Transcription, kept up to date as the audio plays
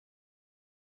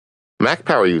Mac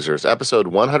Power Users, episode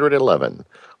 111,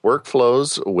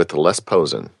 Workflows with Les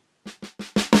Posen.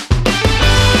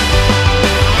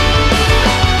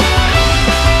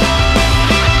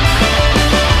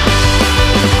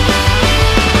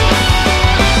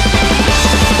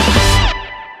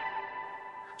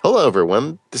 Hello,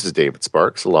 everyone. This is David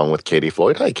Sparks, along with Katie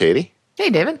Floyd. Hi, Katie. Hey,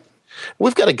 David.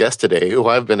 We've got a guest today who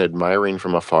I've been admiring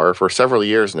from afar for several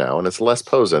years now, and it's Les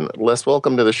Posen. Les,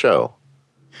 welcome to the show.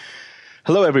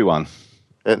 Hello, everyone.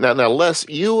 Now, Les,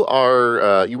 you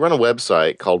are you run a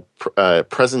website called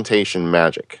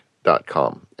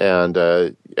presentationmagic.com, and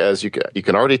as you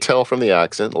can already tell from the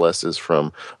accent, Les is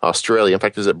from Australia. In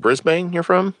fact, is it Brisbane you're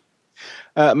from?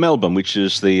 Melbourne, which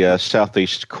is the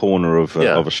southeast corner of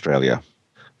Australia.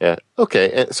 Yeah.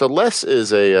 Okay. And so Les is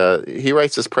he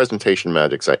writes this presentation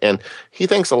magic site, and he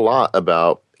thinks a lot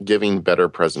about giving better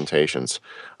presentations.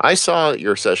 I saw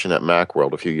your session at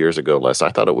Macworld a few years ago, Les.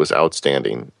 I thought it was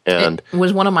outstanding, and it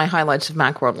was one of my highlights of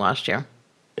Macworld last year.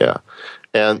 Yeah,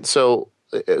 and so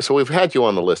we've had you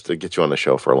on the list to get you on the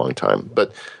show for a long time,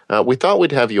 but we thought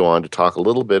we'd have you on to talk a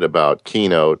little bit about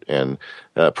Keynote and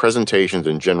presentations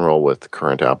in general with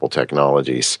current Apple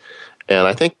technologies. And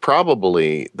I think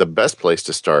probably the best place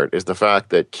to start is the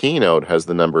fact that Keynote has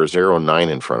the number 09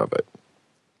 in front of it,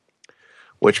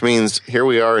 which means here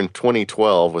we are in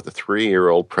 2012 with a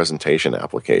 3-year-old presentation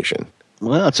application.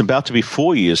 Well, it's about to be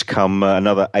 4 years come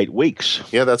another 8 weeks.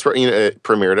 Yeah, that's right. It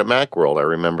premiered at Macworld. I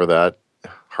remember that.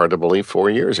 Hard to believe 4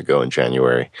 years ago in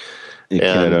January.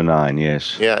 Keynote 09,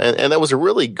 yes. Yeah, and that was a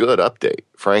really good update,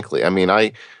 frankly. I mean,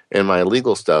 in my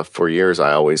legal stuff for years,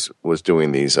 I always was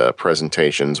doing these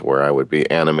presentations where I would be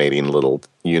animating little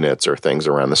units or things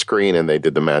around the screen, and they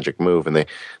did the magic move, and they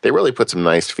really put some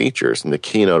nice features in the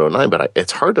Keynote 09, but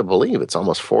it's hard to believe it's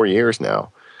almost 4 years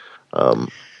now.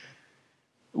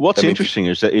 What's interesting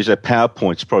is that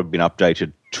PowerPoint's probably been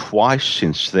updated twice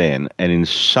since then, and in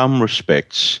some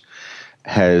respects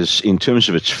has, in terms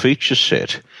of its feature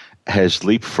set, has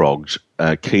leapfrogged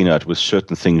Keynote with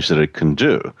certain things that it can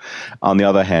do. On the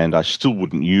other hand, I still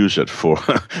wouldn't use it for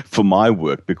my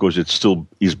work because it still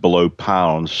is below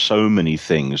par on so many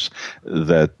things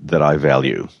that I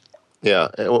value. Yeah.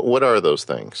 What are those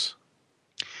things?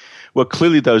 Well,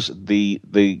 clearly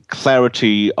the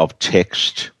clarity of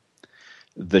text,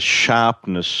 the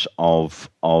sharpness of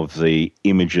the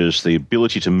images, the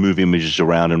ability to move images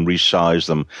around and resize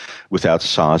them without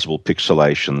sizable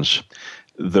pixelations,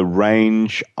 the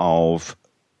range of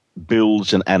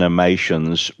builds and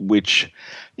animations, which,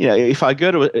 if I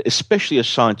go to especially a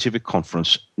scientific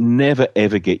conference, never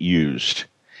ever get used.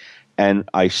 And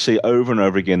I see over and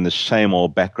over again the same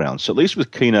old backgrounds. So at least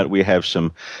with Keynote, we have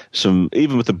some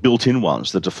even with the built-in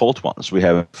ones, the default ones, we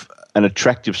have an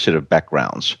attractive set of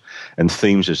backgrounds and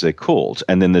themes, as they're called.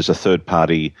 And then there's a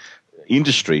third-party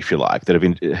industry, if you like, that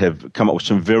have come up with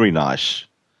some very nice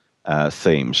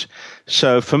themes.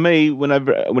 So for me,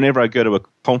 whenever I go to a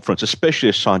conference, especially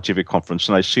a scientific conference,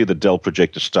 and I see the Dell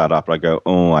projector start up, I go,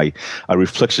 I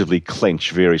reflexively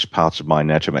clench various parts of my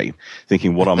anatomy,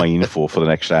 thinking, what am I in for the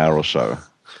next hour or so?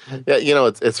 Yeah,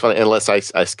 it's funny. Unless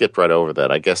I skipped right over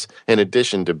that. I guess in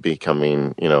addition to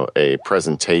becoming, a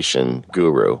presentation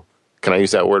guru, can I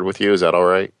use that word with you? Is that all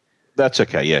right? That's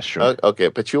okay. Yes, sure. Okay,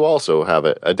 but you also have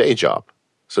a day job.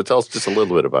 So tell us just a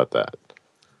little bit about that.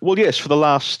 Well, yes, for the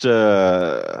last,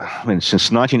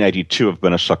 since 1982, I've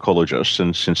been a psychologist,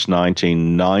 and since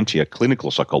 1990, a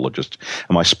clinical psychologist.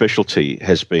 And my specialty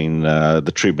has been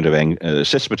the treatment of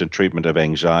assessment and treatment of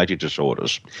anxiety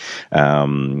disorders,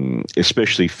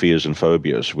 especially fears and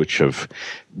phobias, which have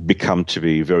become to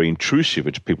be very intrusive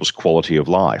into people's quality of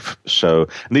life. So,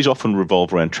 and these often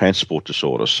revolve around transport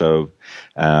disorders, or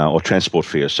transport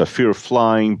fears. So, fear of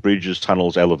flying, bridges,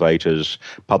 tunnels, elevators,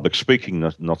 public speaking,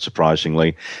 not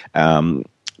surprisingly.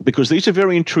 Because these are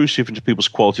very intrusive into people's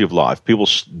quality of life. People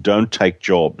don't take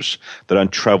jobs. They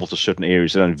don't travel to certain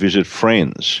areas. They don't visit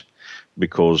friends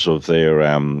because of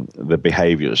their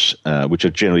behaviors, which are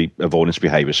generally avoidance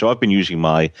behaviors. So I've been using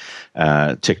my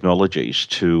technologies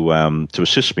to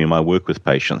assist me in my work with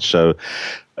patients. So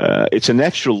it's a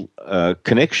natural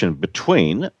connection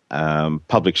between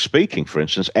public speaking, for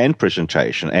instance, and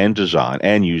presentation and design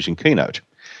and using Keynote.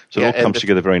 So it all comes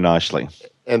together very nicely.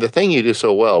 And the thing you do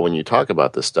so well when you talk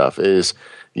about this stuff is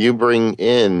you bring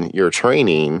in your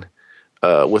training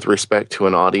with respect to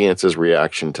an audience's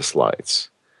reaction to slides.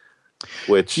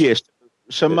 Yes.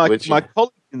 So my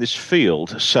colleagues in this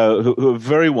field, who are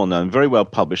very well known, very well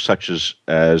published, such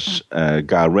as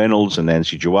Guy Reynolds and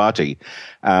Nancy Duarte,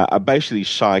 are basically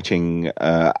citing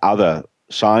other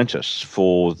scientists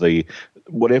for the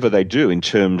whatever they do in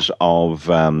terms of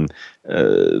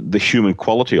the human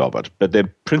quality of it. But their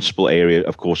principal area,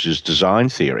 of course, is design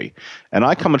theory. And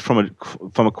I come from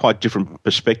a quite different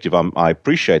perspective. I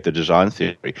appreciate the design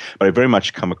theory, but I very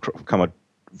much come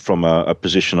from a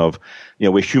position of,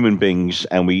 we're human beings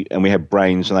and we have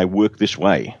brains and they work this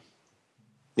way.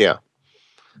 Yeah.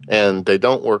 And they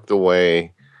don't work the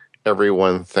way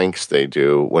everyone thinks they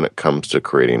do when it comes to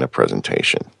creating a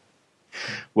presentation.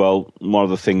 Well, one of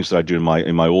the things that I do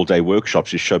in my all-day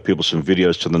workshops is show people some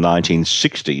videos to the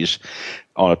 1960s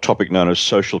on a topic known as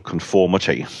social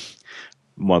conformity,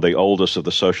 one of the oldest of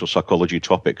the social psychology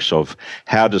topics of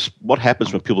what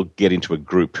happens when people get into a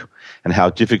group and how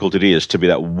difficult it is to be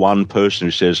that one person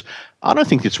who says, I don't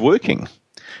think it's working.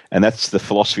 And that's the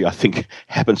philosophy I think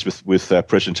happens with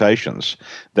presentations,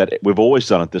 that we've always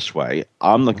done it this way.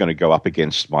 I'm not going to go up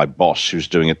against my boss who's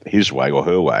doing it his way or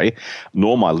her way,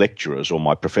 nor my lecturers or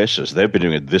my professors. They've been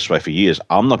doing it this way for years.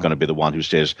 I'm not going to be the one who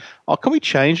says, can we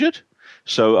change it?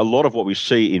 So a lot of what we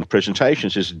see in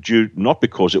presentations is due not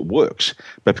because it works,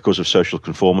 but because of social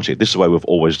conformity. This is the way we've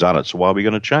always done it, so why are we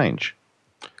going to change?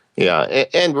 Yeah,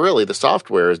 and really the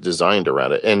software is designed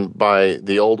around it. And by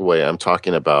the old way, I'm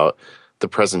talking about the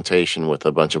presentation with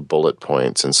a bunch of bullet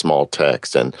points and small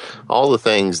text and all the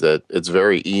things that it's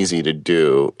very easy to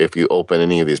do if you open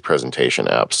any of these presentation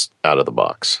apps out of the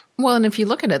box. Well, and if you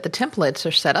look at it, the templates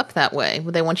are set up that way.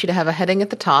 They want you to have a heading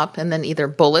at the top and then either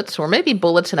bullets or maybe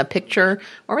bullets in a picture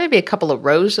or maybe a couple of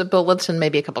rows of bullets and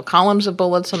maybe a couple of columns of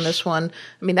bullets on this one.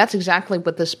 I mean, that's exactly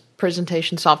what this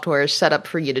presentation software is set up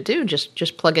for you to do.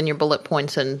 Just plug in your bullet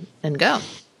points and go.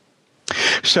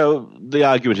 So the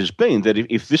argument has been that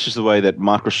if this is the way that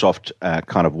Microsoft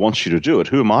kind of wants you to do it,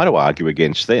 who am I to argue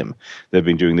against them? They've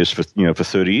been doing this for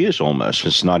 30 years almost,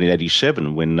 since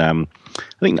 1987 when I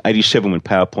think 87 when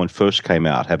PowerPoint first came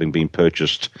out, having been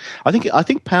purchased. I think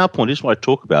PowerPoint is what I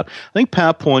talk about. I think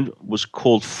PowerPoint was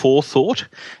called Forethought,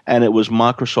 and it was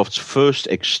Microsoft's first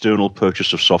external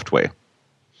purchase of software,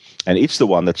 and it's the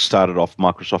one that started off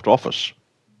Microsoft Office.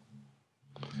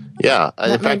 Yeah,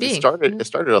 and in fact, it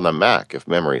started on the Mac, if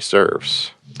memory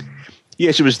serves.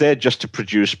 Yes, it was there just to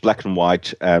produce black and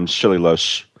white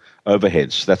cellulose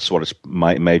overheads. That's what its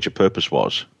major purpose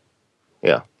was.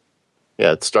 Yeah.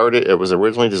 Yeah, it was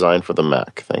originally designed for the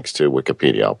Mac, thanks to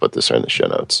Wikipedia. I'll put this in the show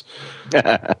notes.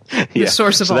 The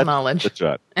source of all knowledge. That's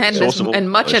right. And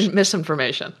much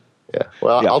misinformation. Yeah,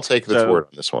 well, I'll take this word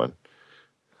on this one.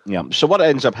 Yeah. So what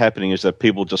ends up happening is that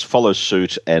people just follow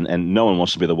suit and no one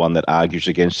wants to be the one that argues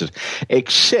against it.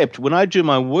 Except when I do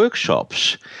my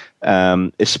workshops,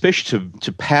 especially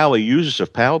to power users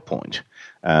of PowerPoint,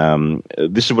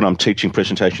 this is when I'm teaching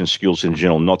presentation skills in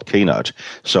general, not Keynote.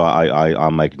 So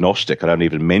I'm agnostic. I don't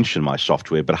even mention my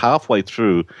software. But halfway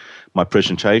through my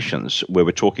presentations, where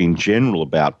we're talking in general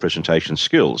about presentation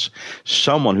skills,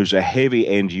 someone who's a heavy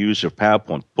end user of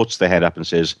PowerPoint puts their hand up and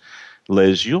says,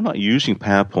 Les, you're not using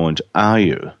PowerPoint, are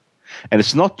you? And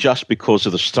it's not just because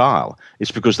of the style.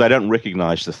 It's because they don't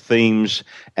recognize the themes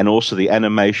and also the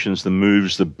animations, the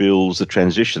moves, the builds, the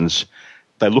transitions.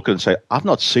 They look at it and say, I've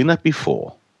not seen that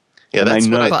before. Yeah, and that's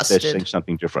they know that they're seeing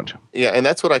something different. Yeah, and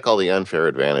that's what I call the unfair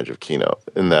advantage of Keynote,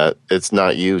 in that it's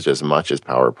not used as much as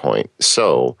PowerPoint.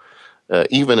 So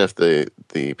even if the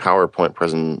PowerPoint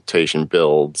presentation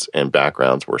builds and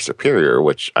backgrounds were superior,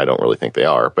 which I don't really think they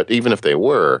are, but even if they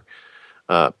were,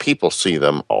 people see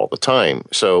them all the time.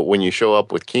 So when you show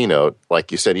up with Keynote,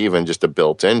 like you said, even just a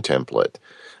built-in template,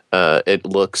 it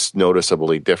looks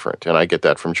noticeably different. And I get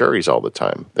that from juries all the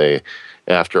time.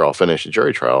 After I'll finish a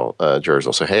jury trial, jurors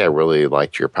will say, hey, I really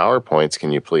liked your PowerPoints.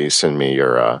 Can you please send me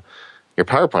your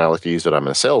PowerPoint? I like to use it. I'm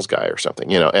a sales guy or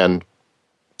something, and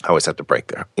I always have to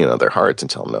break their hearts and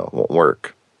tell them, no, it won't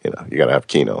work. You got to have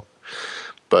Keynote.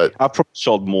 But I've probably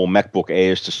sold more MacBook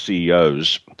Airs to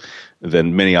CEOs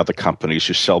than many other companies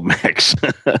who sell Macs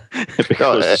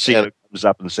because the CEO comes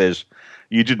up and says,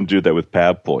 you didn't do that with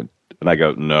PowerPoint. And I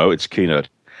go, no, it's Keynote.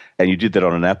 And you did that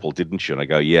on an Apple, didn't you? And I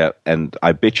go, yeah. And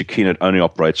I bet you Keynote only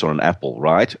operates on an Apple,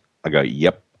 right? I go,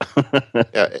 yep.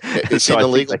 Yeah, it's in the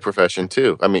legal profession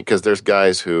too. I mean, because there's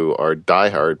guys who are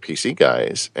diehard PC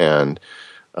guys, and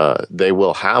they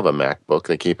will have a MacBook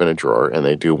they keep in a drawer, and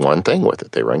they do one thing with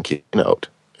it. They run Keynote,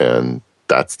 and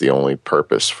that's the only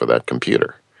purpose for that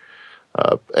computer.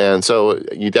 And so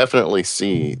you definitely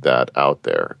see that out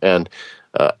there. And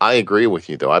I agree with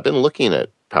you, though. I've been looking at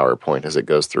PowerPoint as it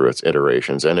goes through its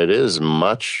iterations, and it is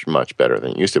much, much better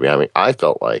than it used to be. I mean, I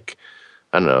felt like,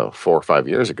 4 or 5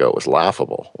 years ago, it was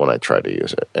laughable when I tried to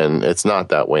use it. And it's not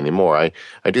that way anymore.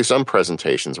 I do some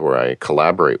presentations where I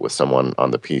collaborate with someone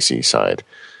on the PC side,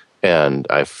 And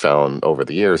I've found over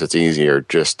the years it's easier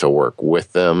just to work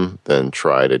with them than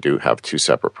try to have two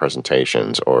separate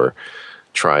presentations or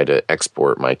try to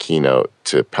export my keynote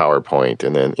to PowerPoint,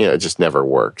 and then it just never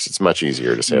works. It's much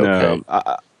easier to say, okay.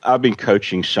 I've been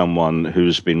coaching someone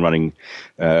who's been running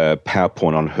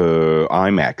PowerPoint on her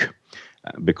iMac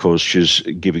because she's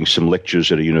giving some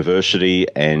lectures at a university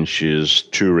and she's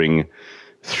touring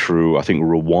through, I think,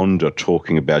 Rwanda,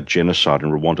 talking about genocide in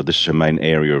Rwanda. This is her main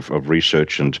area of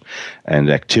research and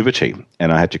activity.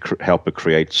 And I had to help her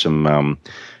create some,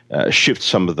 shift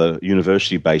some of the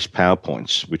university-based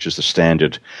PowerPoints, which is the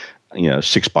standard,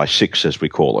 6x6, as we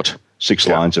call it. 6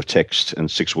 lines of text and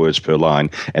 6 words per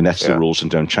line, and that's the rules, and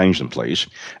don't change them, please,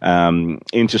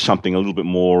 into something a little bit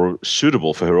more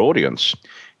suitable for her audience.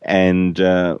 And,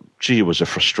 it was a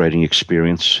frustrating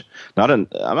experience. Now,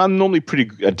 I'm normally pretty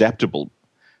adaptable,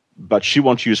 but she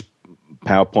wanted to use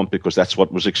PowerPoint because that's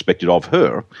what was expected of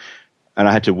her, and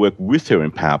I had to work with her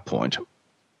in PowerPoint.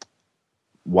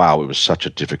 Wow, it was such a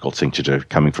difficult thing to do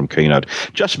coming from Keynote.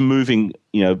 Just moving,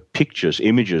 pictures,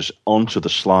 images onto the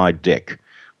slide deck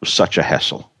was such a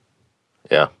hassle.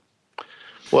 Yeah.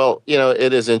 Well,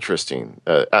 it is interesting.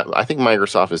 I think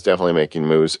Microsoft is definitely making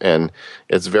moves, and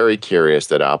it's very curious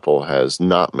that Apple has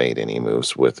not made any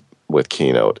moves with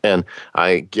Keynote. And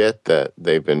I get that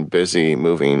they've been busy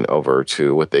moving over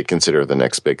to what they consider the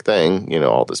next big thing,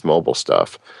 all this mobile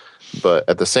stuff. But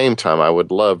at the same time, I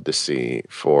would love to see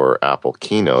for Apple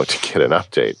Keynote to get an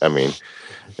update. I mean,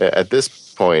 at this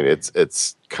point,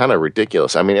 it's kind of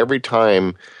ridiculous. I mean, every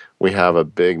time we have a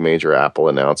big major Apple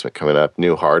announcement coming up,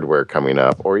 new hardware coming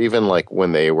up, or even like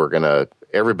when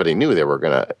everybody knew they were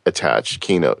going to attach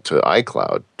Keynote to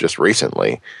iCloud just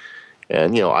recently.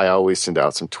 And, I always send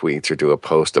out some tweets or do a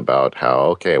post about how,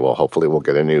 okay, well, hopefully we'll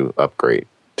get a new upgrade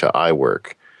to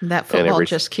iWork. That football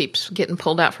just keeps getting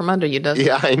pulled out from under you, doesn't it?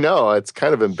 Yeah, I know. It's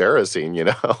kind of embarrassing,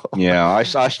 Yeah, I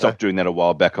stopped doing that a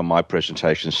while back on my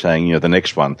presentation, saying, the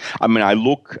next one. I mean, I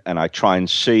look and I try and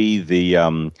see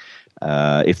the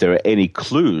if there are any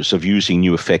clues of using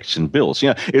new effects and builds.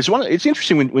 It's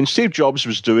interesting when Steve Jobs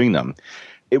was doing them.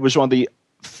 It was one of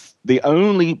the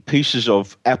only pieces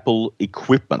of Apple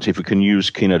equipment, if we can use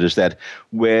Keynote as that,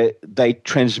 where they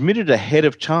transmitted ahead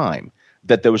of time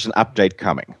that there was an update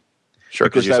coming. Sure,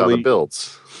 because you saw the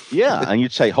builds. Yeah, and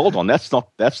you'd say, hold on, that's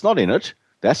not in it.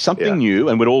 That's something new,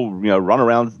 and we'd all run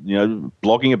around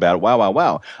blogging about it.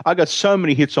 Wow! I got so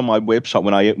many hits on my website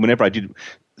whenever I did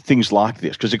things like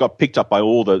this, because it got picked up by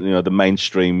all the the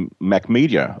mainstream Mac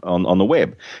media on the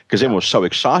web, because everyone was so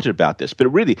excited about this. But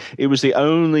it was the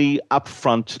only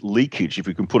upfront leakage, if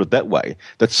you can put it that way,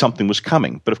 that something was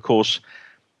coming. But of course,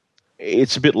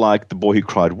 it's a bit like The Boy Who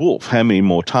Cried Wolf. How many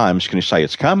more times can you say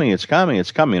it's coming, and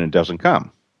it doesn't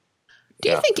come? Do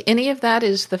you think any of that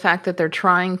is the fact that they're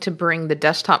trying to bring the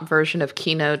desktop version of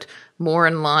Keynote more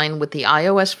in line with the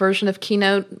iOS version of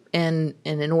Keynote? And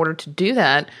in order to do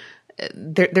that,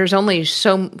 there's only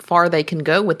so far they can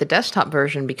go with the desktop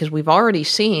version, because we've already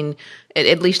seen,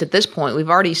 at least at this point, we've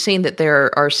already seen that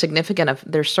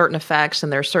there's certain effects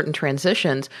and there are certain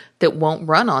transitions that won't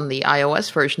run on the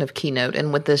iOS version of Keynote.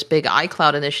 And with this big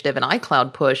iCloud initiative and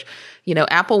iCloud push,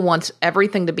 Apple wants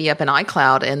everything to be up in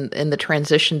iCloud and the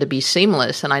transition to be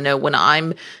seamless. And I know when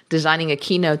I'm designing a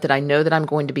Keynote that I know that I'm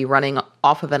going to be running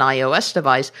off of an iOS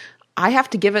device, I have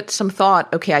to give it some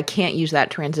thought. Okay, I can't use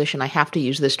that transition. I have to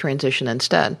use this transition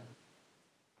instead.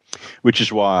 Which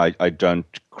is why I don't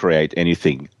create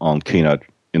anything on Keynote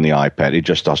in the iPad. It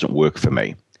just doesn't work for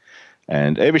me.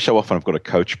 And every so often I've got to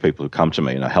coach people who come to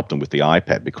me, and I help them with the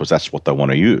iPad because that's what they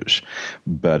want to use.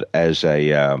 But as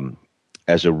a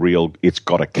real, it's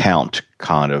got to count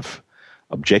kind of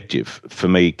objective, for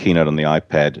me, Keynote on the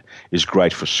iPad is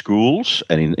great for schools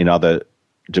and in other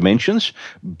dimensions,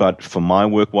 but for my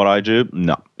work, what I do,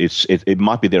 no, it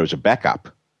might be there as a backup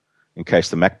in case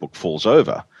the MacBook falls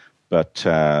over, but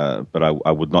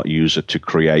I would not use it to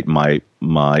create my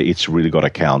it's really got to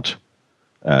count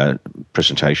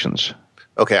presentations.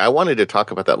 Okay, I wanted to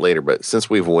talk about that later, but since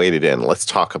we've waded in, let's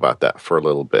talk about that for a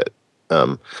little bit.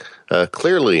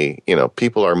 Clearly,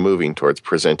 people are moving towards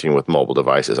presenting with mobile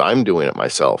devices. I'm doing it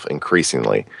myself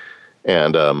increasingly.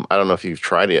 And I don't know if you've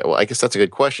tried it. Well, I guess that's a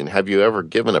good question. Have you ever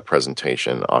given a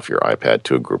presentation off your iPad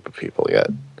to a group of people yet?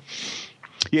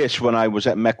 Yes, when I was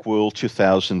at Macworld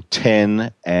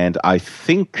 2010, and I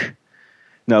think,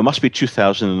 no, it must be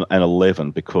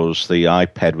 2011, because the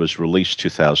iPad was released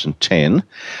 2010.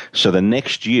 So the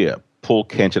next year, Paul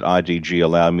Kent at IDG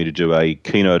allowed me to do a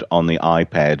keynote on the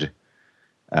iPad,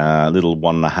 little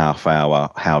 1.5 hour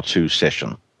how-to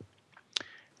session.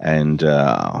 And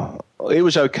it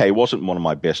was okay. It wasn't one of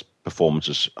my best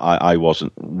performances. I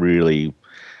wasn't really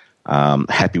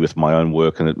happy with my own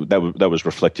work, and that was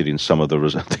reflected in some of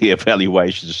the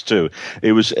evaluations too.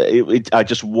 I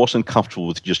just wasn't comfortable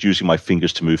with just using my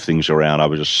fingers to move things around.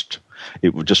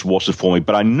 It just wasn't for me.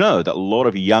 But I know that a lot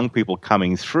of young people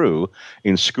coming through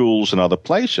in schools and other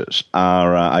places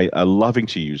are loving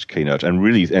to use Keynote,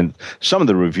 and some of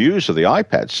the reviews of the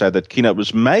iPad say that Keynote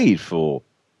was made for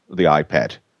the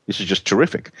iPad. This is just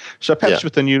terrific. So perhaps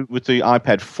with the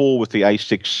iPad 4 with the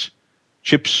A6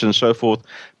 chips and so forth,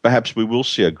 perhaps we will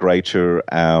see a greater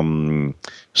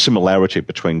similarity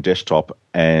between desktop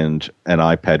and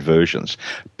iPad versions.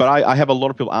 But I have a lot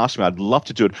of people asking me, I'd love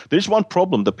to do it. There's one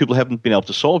problem that people haven't been able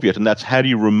to solve yet, and that's how do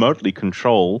you remotely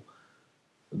control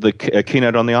the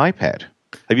Keynote on the iPad?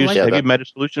 Have you made a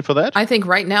solution for that? I think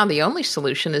right now the only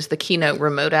solution is the Keynote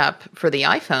remote app for the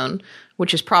iPhone,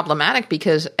 which is problematic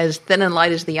because as thin and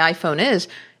light as the iPhone is,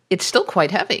 it's still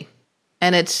quite heavy.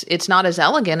 And it's not as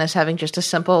elegant as having just a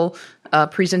simple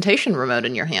presentation remote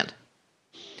in your hand.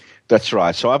 That's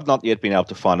right. So I've not yet been able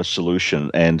to find a solution.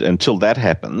 And until that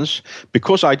happens,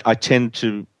 because I tend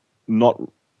to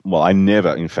I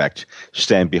never, in fact,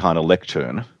 stand behind a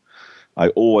lectern. I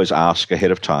always ask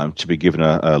ahead of time to be given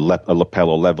a lapel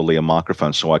or lavalier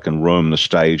microphone so I can roam the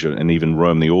stage and even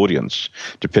roam the audience,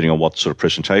 depending on what sort of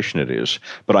presentation it is.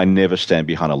 But I never stand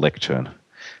behind a lectern.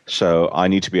 So I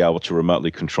need to be able to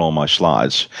remotely control my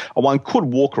slides. One could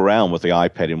walk around with the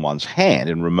iPad in one's hand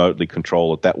and remotely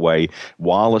control it that way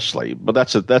wirelessly, but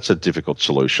that's a difficult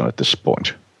solution at this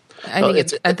point. I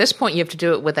think at this point you have to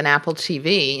do it with an Apple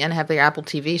TV and have the Apple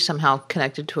TV somehow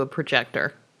connected to a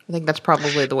projector. I think that's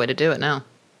probably the way to do it now.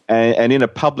 And in a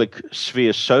public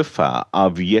sphere so far,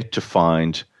 I've yet to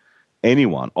find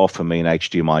anyone offer me an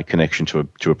HDMI connection to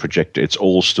a projector. It's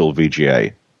all still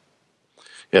VGA.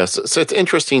 Yeah, so it's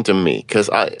interesting to me because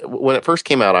when it first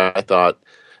came out, I thought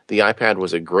the iPad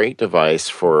was a great device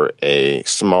for a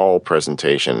small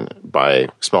presentation. By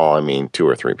small, I mean 2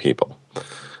 or 3 people.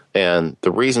 And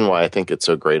the reason why I think it's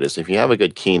so great is if you have a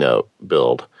good Keynote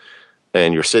build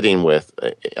and you're sitting with,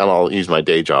 and I'll use my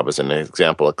day job as an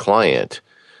example, a client,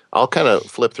 I'll kind of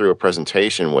flip through a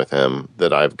presentation with him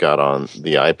that I've got on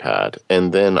the iPad,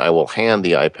 and then I will hand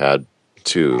the iPad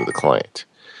to the client.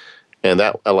 And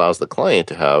that allows the client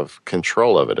to have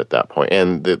control of it at that point.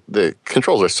 And the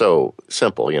controls are so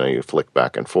simple. You flick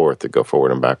back and forth to go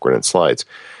forward and backward in slides.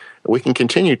 We can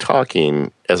continue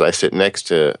talking as I sit next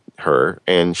to her,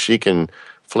 and she can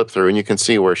flip through, and you can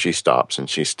see where she stops, and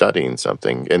she's studying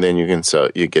something. And then you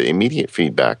get immediate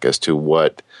feedback as to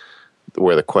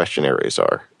where the question areas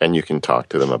are, and you can talk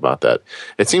to them about that.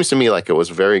 It seems to me like it was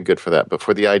very good for that. But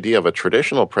for the idea of a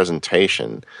traditional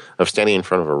presentation of standing in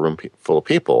front of a room full of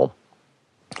people,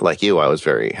 like you, I was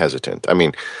very hesitant. I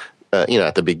mean,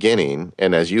 at the beginning,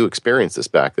 and as you experienced this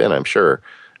back then, I'm sure,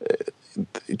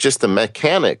 just the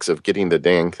mechanics of getting the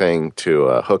dang thing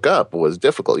to hook up was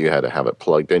difficult. You had to have it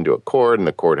plugged into a cord, and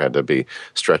the cord had to be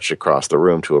stretched across the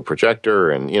room to a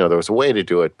projector. And, there was a way to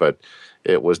do it, but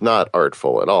it was not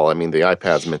artful at all. I mean, the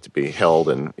iPad's meant to be held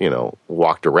and,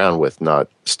 walked around with, not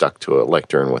stuck to a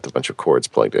lectern with a bunch of cords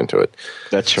plugged into it.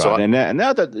 That's right. And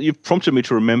now that you've prompted me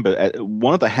to remember,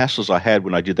 one of the hassles I had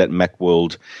when I did that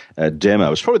Macworld demo, it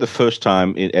was probably the first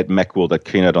time at Macworld that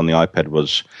Keynote on the iPad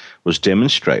was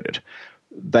demonstrated.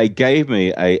 They gave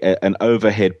me an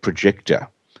overhead projector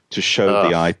to show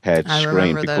the iPad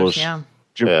screen because those,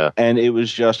 yeah. And it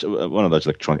was just one of those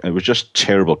electronic. It was just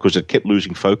terrible because it kept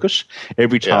losing focus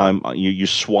every time you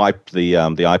swiped the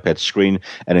iPad screen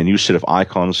and a new set of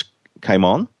icons came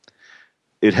on.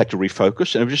 It had to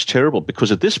refocus, and it was just terrible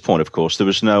because at this point, of course, there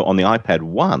was no on the iPad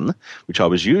 1, which I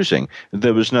was using.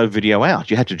 There was no video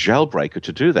out. You had to jailbreak it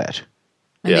to do that.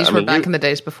 And these were back in the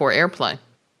days before AirPlay.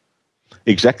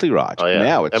 Exactly right. Oh, yeah.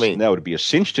 Now it'd be a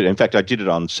cinch to. In fact, I did it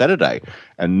on Saturday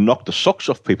and knocked the socks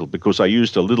off people because I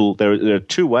used a little. There are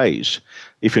 2 ways.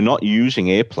 If you're not using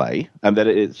AirPlay,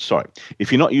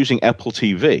 if you're not using Apple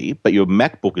TV, but your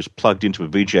MacBook is plugged into a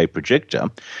VGA projector,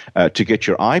 to get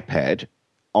your iPad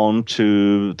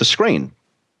onto the screen,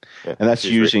 and that's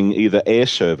using either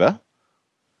AirServer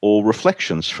or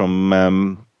reflections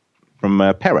from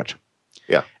Parrot.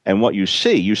 Yeah. And what you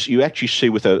see, you actually see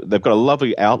they've got a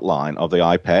lovely outline of the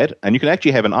iPad, and you can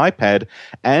actually have an iPad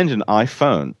and an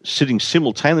iPhone sitting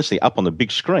simultaneously up on the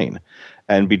big screen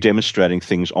and be demonstrating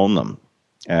things on them,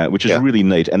 which is really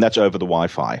neat, and that's over the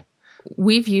Wi-Fi.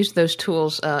 We've used those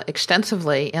tools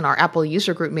extensively in our Apple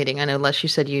user group meeting. I know, Les, you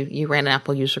said you ran an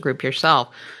Apple user group yourself.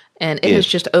 And it has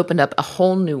just opened up a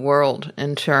whole new world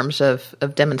in terms of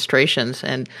demonstrations.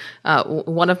 And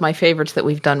one of my favorites that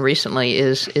we've done recently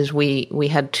is we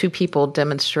had 2 people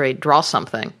demonstrate Draw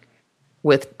Something.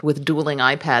 with dueling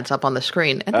iPads up on the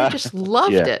screen, and they just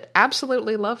loved it,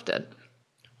 absolutely loved it.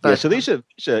 But, so these are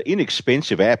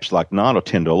inexpensive apps, like $9 or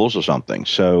 $10 or something.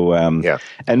 So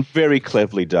and very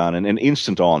cleverly done, and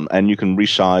instant on, and you can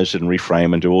resize it and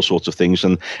reframe and do all sorts of things,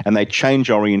 and they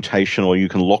change orientation, or you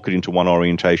can lock it into one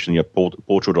orientation, your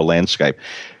portrait or landscape.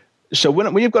 So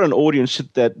when you've got an audience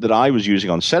that I was using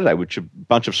on Saturday, which a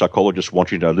bunch of psychologists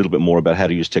want you to know a little bit more about how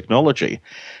to use technology,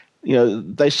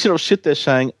 they sort of sit there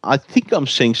saying, I think I'm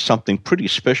seeing something pretty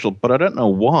special, but I don't know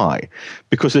why,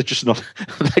 because they're just not,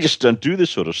 they just don't do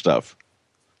this sort of stuff.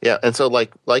 Yeah, and so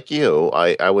like you,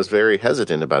 I was very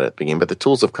hesitant about it at the beginning, but the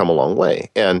tools have come a long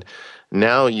way. And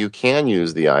now you can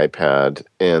use the iPad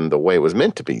in the way it was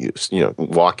meant to be used,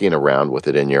 walking around with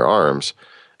it in your arms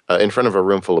in front of a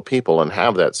room full of people and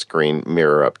have that screen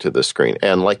mirror up to the screen.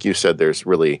 And like you said, there's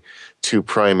really two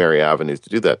primary avenues to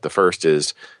do that. The first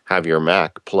is have your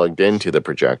Mac plugged into the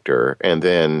projector and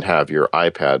then have your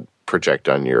iPad project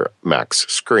on your Mac's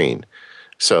screen.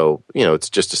 So, it's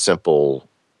just a simple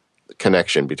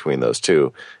connection between those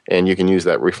two. And you can use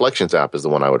that Reflections app is the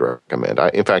one I would recommend.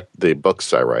 In fact, the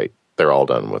books I write, they're all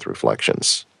done with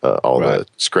Reflections, all the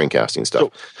screencasting stuff.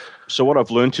 So what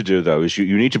I've learned to do, though, is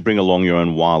you need to bring along your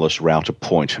own wireless router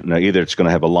point. Now, either it's going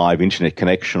to have a live internet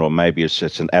connection, or maybe it's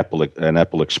an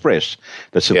Apple Express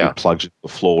that simply plugs into the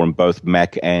floor, and both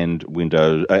Mac and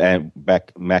Windows,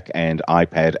 Mac and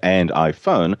iPad and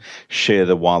iPhone share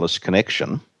the wireless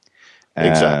connection.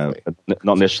 Exactly.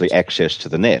 Not necessarily access to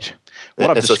the net.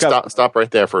 Stop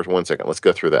right there for 1 second. Let's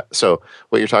go through that. So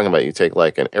what you're talking about, you take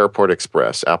like an Airport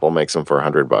Express. Apple makes them for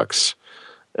 $100.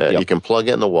 You can plug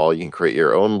it in the wall. You can create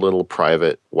your own little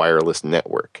private wireless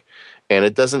network. And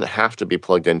it doesn't have to be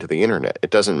plugged into the internet.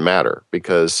 It doesn't matter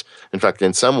because, in fact,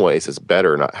 in some ways, it's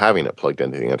better not having it plugged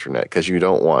into the internet because you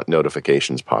don't want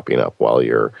notifications popping up while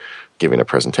you're giving a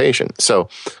presentation. So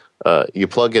you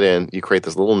plug it in. You create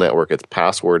this little network. It's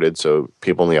passworded so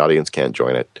people in the audience can't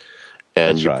join it.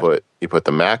 And you put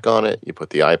the Mac on it, you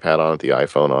put the iPad on it, the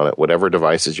iPhone on it, whatever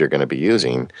devices you're going to be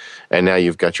using. And now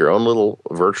you've got your own little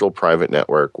virtual private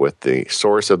network with the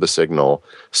source of the signal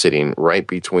sitting right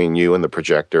between you and the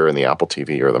projector and the Apple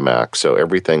TV or the Mac. So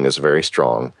everything is very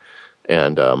strong.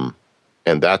 And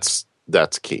that's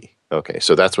key. Okay,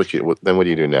 so that's what then what do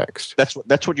you do next?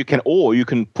 That's what you can, or you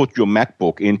can put your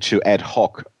MacBook into ad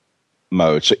hoc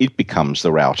mode, so it becomes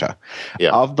the router.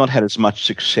 Yeah. I've not had as much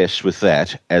success with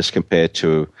that as compared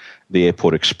to the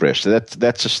Airport Express. So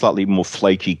that's a slightly more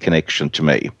flaky connection to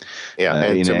me. Yeah,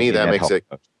 and to me that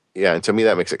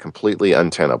makes it completely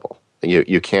untenable.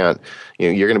 You can't.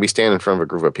 You're going to be standing in front of a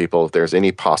group of people. If there's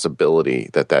any possibility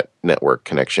that network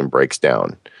connection breaks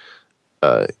down,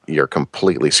 you're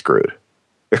completely screwed.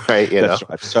 Right, That's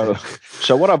right.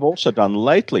 So what I've also done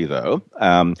lately, though,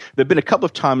 there've been a couple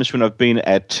of times when I've been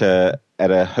at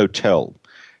a hotel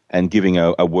and giving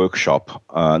a workshop,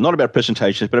 not about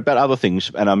presentations, but about other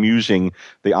things, and I'm using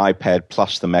the iPad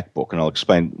plus the MacBook, and I'll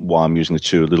explain why I'm using the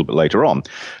two a little bit later on.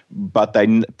 But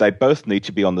they both need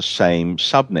to be on the same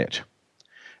subnet.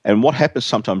 And what happens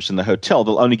sometimes in the hotel,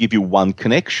 they'll only give you one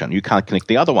connection. You can't connect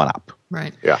the other one up.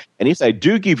 Right. Yeah. And if they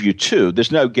do give you two,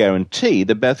 there's no guarantee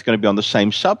they're both going to be on the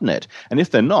same subnet. And if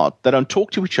they're not, they don't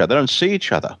talk to each other. They don't see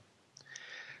each other.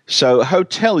 So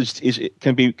hotel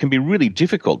can be really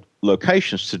difficult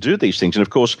locations to do these things. And of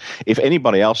course, if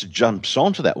anybody else jumps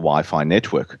onto that Wi-Fi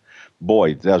network,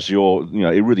 boy,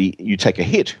 you take a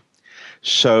hit.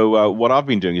 So what I've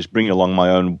been doing is bringing along my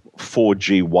own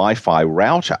 4G Wi-Fi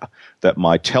router that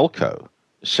my telco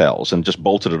sells and just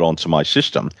bolted it onto my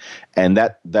system. And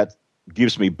that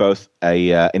gives me both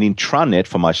an intranet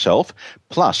for myself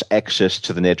plus access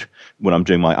to the net when I'm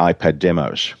doing my iPad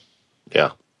demos.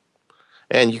 Yeah.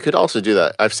 And you could also do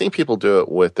that. I've seen people do it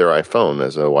with their iPhone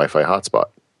as a Wi-Fi hotspot.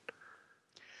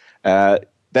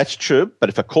 That's true, but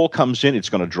if a call comes in, it's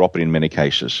going to drop it in many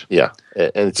cases. Yeah,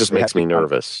 and it just makes me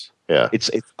nervous. Yeah,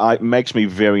 it makes me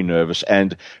very nervous.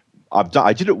 And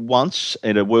I did it once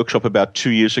in a workshop about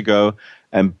 2 years ago,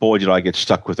 and boy, did I get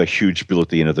stuck with a huge bill at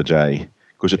the end of the day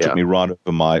because it took me right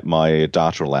over my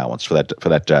data allowance for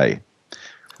that day.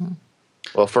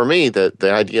 Well, for me, the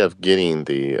idea of getting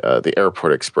the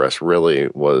Airport Express really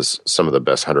was some of the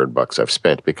best $100 I've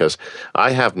spent because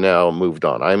I have now moved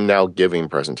on. I'm now giving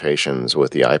presentations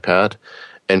with the iPad,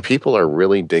 and people are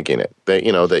really digging it.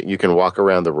 That you can walk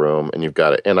around the room and you've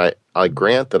got it. And I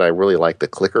grant that I really like the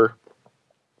clicker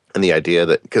and the idea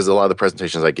that because a lot of the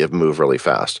presentations I give move really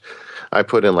fast. I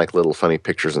put in like little funny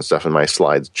pictures and stuff, and my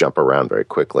slides jump around very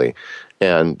quickly,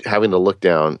 and having to look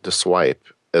down to swipe,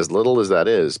 as little as that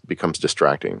is, becomes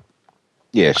distracting.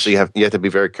 Yes. So you have to be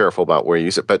very careful about where you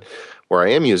use it. But where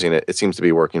I am using it, it seems to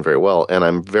be working very well. And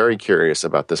I'm very curious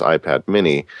about this iPad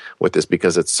mini with this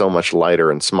because it's so much lighter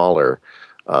and smaller.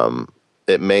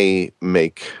 It may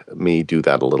make me do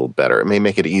that a little better. It may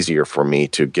make it easier for me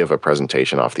to give a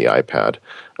presentation off the iPad.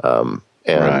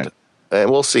 And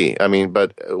we'll see. I mean,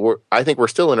 but I think we're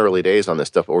still in early days on this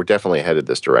stuff, but we're definitely headed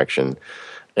this direction.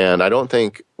 And I don't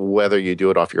think whether you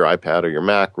do it off your iPad or your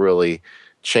Mac really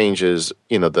changes,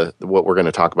 what we're going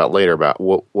to talk about later about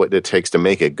what it takes to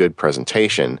make a good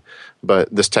presentation.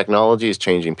 But this technology is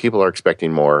changing. People are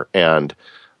expecting more. And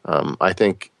I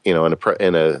think, in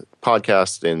a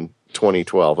podcast in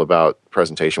 2012 about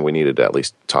presentation, we needed to at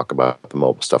least talk about the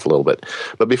mobile stuff a little bit.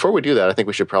 But before we do that, I think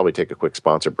we should probably take a quick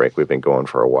sponsor break. We've been going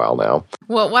for a while now.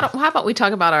 Well, how about we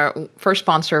talk about our first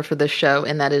sponsor for this show,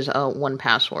 and that is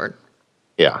 1Password.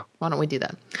 Yeah. Why don't we do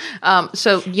that?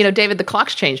 So, David, the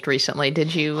clock's changed recently.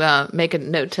 Did you make a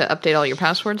note to update all your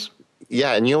passwords?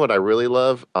 Yeah, and you know what I really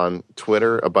love? On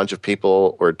Twitter, a bunch of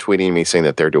people were tweeting me saying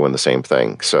that they're doing the same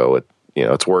thing. So,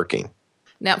 it's working.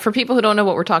 Now, for people who don't know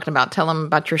what we're talking about, tell them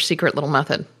about your secret little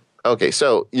method. Okay,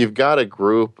 so you've got a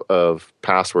group of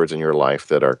passwords in your life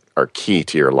that are key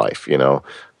to your life,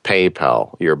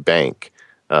 PayPal, your bank,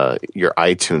 your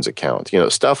iTunes account,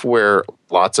 stuff where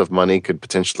lots of money could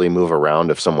potentially move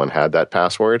around if someone had that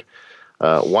password.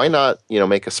 Why not,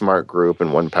 make a smart group in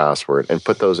 1Password and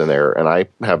put those in there? And I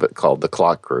have it called the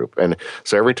clock group. And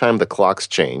so every time the clocks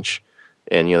change,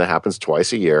 and, that happens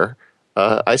twice a year,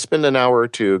 I spend an hour or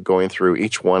two going through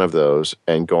each one of those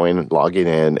and logging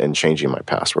in and changing my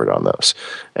password on those.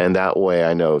 And that way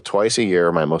I know twice a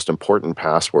year my most important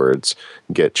passwords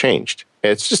get changed.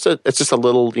 It's just a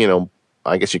little,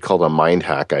 I guess you call it a mind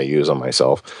hack I use on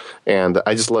myself. And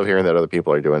I just love hearing that other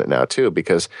people are doing it now too,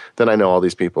 because then I know all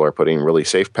these people are putting really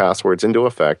safe passwords into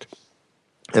effect,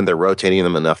 and they're rotating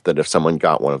them enough that if someone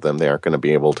got one of them, they aren't going to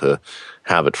be able to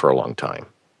have it for a long time.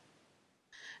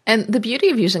 And the beauty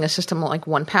of using a system like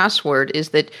 1Password is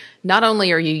that not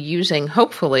only are you using,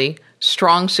 hopefully,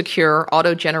 strong, secure,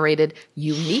 auto-generated,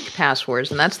 unique passwords,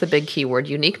 and that's the big keyword,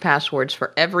 unique passwords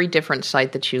for every different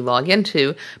site that you log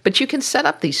into, but you can set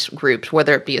up these groups,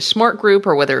 whether it be a smart group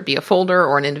or whether it be a folder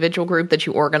or an individual group that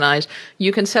you organize.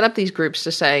 You can set up these groups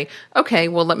to say, okay,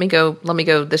 well, let me go,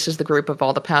 this is the group of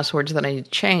all the passwords that I need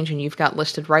to change, and you've got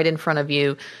listed right in front of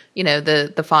you,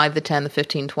 the 5, the 10, the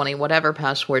 15, 20, whatever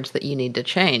passwords that you need to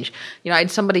change. I had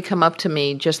somebody come up to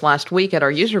me just last week at our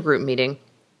user group meeting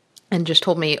and just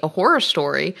told me a horror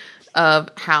story of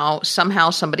how somehow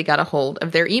somebody got a hold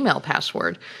of their email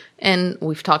password. And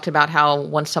we've talked about how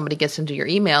once somebody gets into your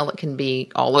email, it can be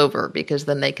all over, because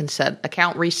then they can set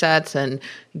account resets and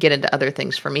get into other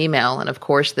things from email. And of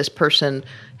course, this person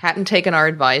hadn't taken our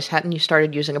advice, hadn't you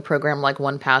started using a program like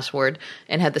 1Password,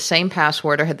 and had the same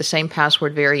password or had the same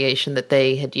password variation that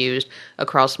they had used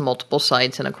across multiple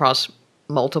sites and across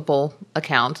multiple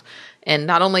accounts. And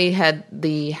not only had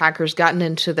the hackers gotten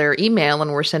into their email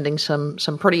and were sending some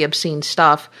pretty obscene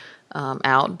stuff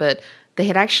out, but they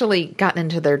had actually gotten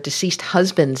into their deceased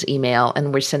husband's email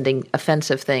and were sending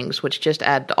offensive things, which just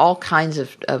add all kinds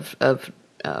of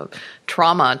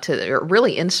trauma to, or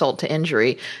really insult to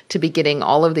injury, to be getting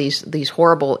all of these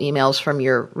horrible emails from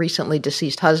your recently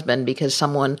deceased husband because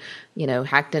someone,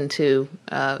 hacked into,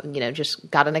 just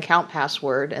got an account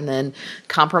password and then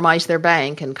compromised their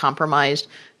bank and compromised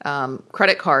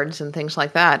credit cards and things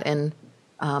like that. And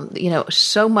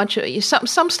so much,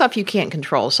 some stuff you can't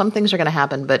control. Some things are going to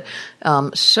happen, but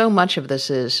so much of this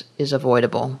is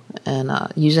avoidable. And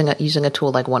using a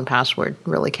tool like 1Password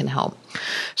really can help.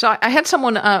 So I had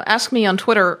someone ask me on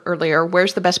Twitter earlier,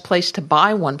 where's the best place to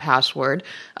buy 1Password?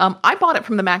 I bought it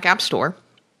from the Mac App Store,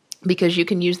 because you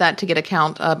can use that to get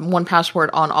 1Password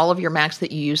on all of your Macs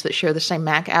that you use that share the same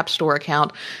Mac App Store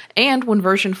account. And when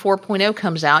version 4.0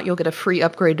 comes out, you'll get a free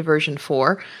upgrade to version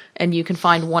 4, and you can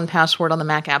find 1Password on the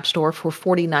Mac App Store for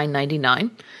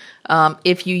 $49.99.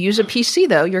 If you use a PC,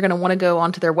 though, you're going to want to go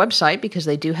onto their website, because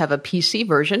they do have a PC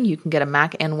version. You can get a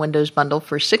Mac and Windows bundle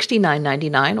for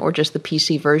 $69.99, or just the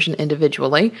PC version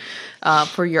individually.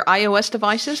 For your iOS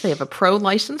devices, they have a Pro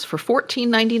license for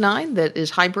 $14.99 that is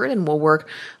hybrid and will work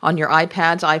on your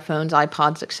iPads, iPhones,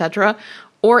 iPods, etc.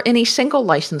 Or any single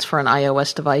license for an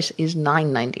iOS device is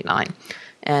 $9.99.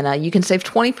 And you can save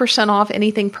 20% off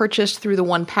anything purchased through the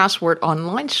 1Password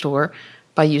online store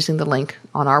by using the link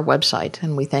on our website.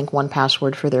 And we thank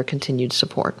 1Password for their continued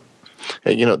support.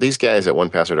 These guys at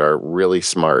 1Password are really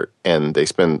smart, and they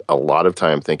spend a lot of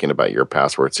time thinking about your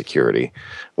password security.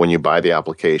 When you buy the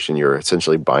application, you're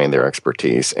essentially buying their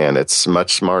expertise, and it's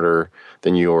much smarter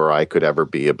than you or I could ever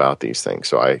be about these things.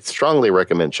 So I strongly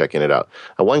recommend checking it out.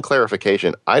 One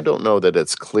clarification, I don't know that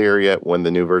it's clear yet when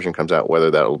the new version comes out whether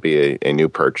that will be a new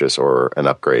purchase or an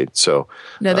upgrade. So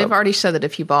no, they've already said that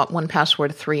if you bought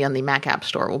 1Password 3 on the Mac App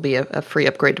Store, it will be a free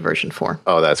upgrade to version 4.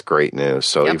 Oh, that's great news.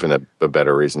 So even a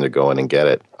better reason to go in and get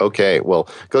it. Okay, well,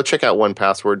 go check out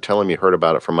 1Password. Tell them you heard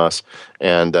about it from us.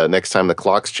 And next time the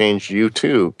clocks change, you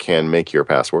too can make your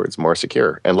passwords more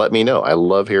secure. And let me know. I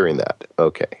love hearing that.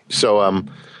 Okay, so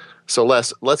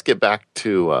Les, let's get back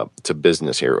to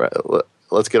business here.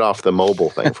 Let's get off the mobile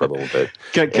thing for a little bit.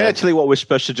 Can I tell you what we're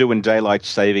supposed to do when daylight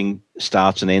saving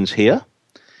starts and ends here?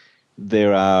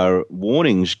 There are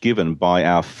warnings given by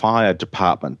our fire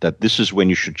department that this is when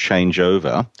you should change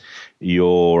over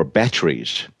your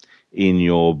batteries in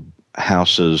your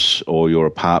houses or your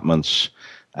apartment's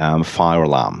fire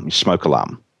alarm, smoke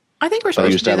alarm. I think we're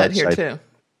supposed to do that here too.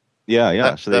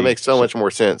 Yeah. That makes so much more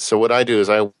sense. So what I do is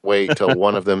I wait till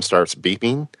one of them starts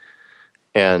beeping,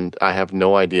 and I have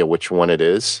no idea which one it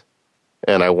is,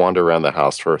 and I wander around the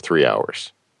house for 3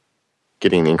 hours,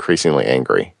 getting increasingly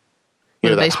angry.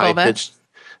 You know, that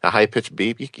high-pitched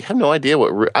beep, you have no idea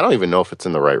I don't even know if it's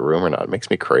in the right room or not. It makes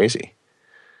me crazy.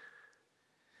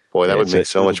 Boy, that would make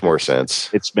so much more sense.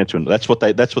 It's meant to. That's what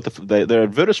their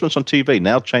advertisements on TV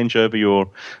now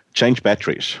change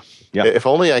batteries. Yeah. If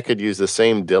only I could use the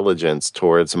same diligence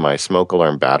towards my smoke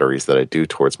alarm batteries that I do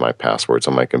towards my passwords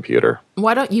on my computer.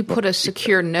 Why don't you put a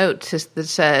secure note that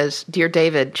says, "Dear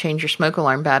David, change your smoke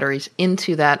alarm batteries,"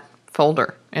 into that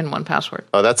folder in 1Password?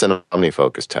 Oh, that's an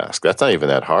OmniFocus task. That's not even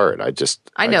that hard.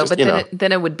 I know, but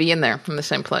then it would be in there from the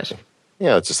same place.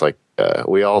 Yeah, it's just like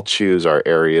we all choose our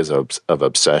areas of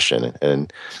obsession,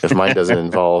 and if mine doesn't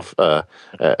involve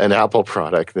an Apple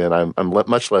product, then I'm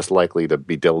much less likely to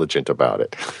be diligent about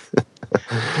it.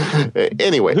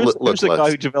 Anyway, who's the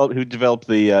guy who developed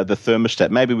the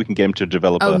thermostat? Maybe we can get him to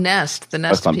develop. Nest, the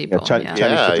Nest people.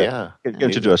 Yeah. Get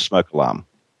him to do a smoke alarm.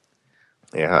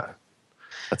 Yeah,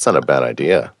 that's not a bad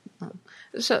idea.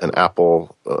 So, an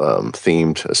Apple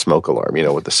themed smoke alarm,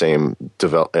 with the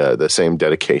same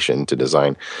dedication to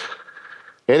design.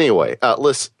 Anyway,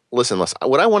 listen.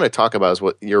 What I want to talk about is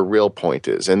what your real point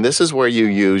is, and this is where you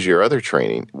use your other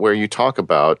training, where you talk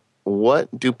about what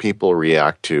do people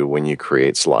react to when you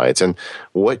create slides, and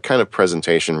what kind of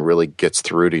presentation really gets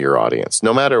through to your audience,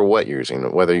 no matter what you're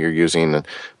using, whether you're using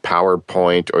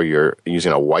PowerPoint or you're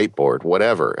using a whiteboard,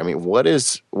 whatever. I mean,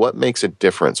 what makes a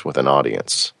difference with an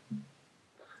audience?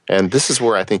 And this is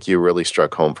where I think you really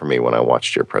struck home for me when I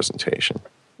watched your presentation.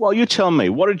 Well, you tell me,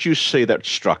 what did you see that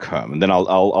struck home? And then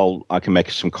I can make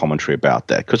some commentary about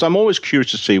that, because I'm always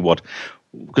curious to see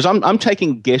because I'm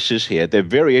taking guesses here. They're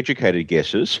very educated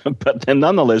guesses, but they're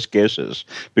nonetheless guesses,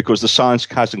 because the science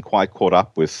hasn't quite caught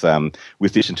up with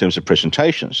this in terms of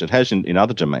presentations. It has in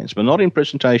other domains, but not in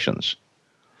presentations.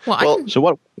 Well, so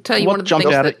what? Tell you what one of the jumped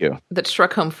things out at you that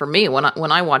struck home for me when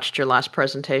I watched your last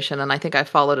presentation, and I think I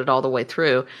followed it all the way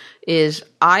through, is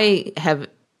I have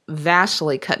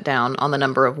vastly cut down on the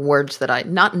number of words that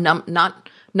not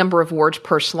number of words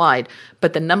per slide,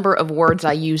 but the number of words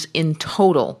I use in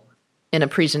total in a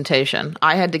presentation.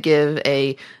 I had to give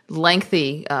a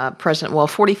lengthy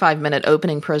 45-minute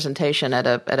opening presentation at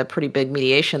a pretty big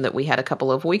mediation that we had a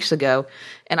couple of weeks ago,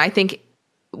 and I think,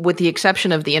 with the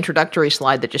exception of the introductory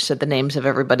slide that just said the names of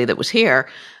everybody that was here,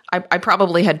 I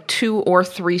probably had 2 or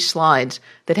 3 slides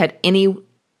that had any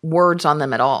words on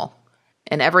them at all.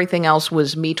 And everything else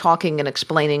was me talking and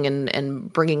explaining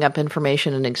and bringing up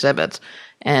information and exhibits.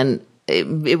 And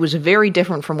it was very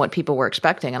different from what people were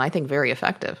expecting, and I think very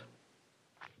effective.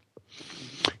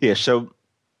 Yeah, so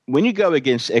when you go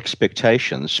against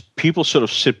expectations, people sort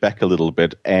of sit back a little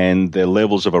bit and their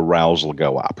levels of arousal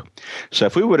go up. So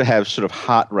if we were to have sort of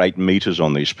heart rate meters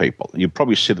on these people, you'd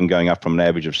probably see them going up from an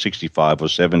average of 65 or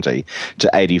 70 to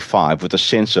 85 with a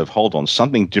sense of, hold on,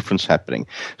 something different's happening.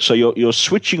 So you're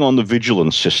switching on the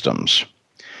vigilance systems.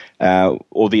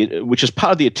 Which is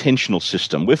part of the attentional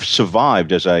system. We've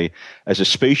survived as a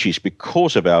species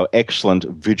because of our excellent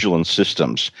vigilance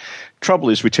systems. Trouble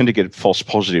is, we tend to get false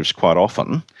positives quite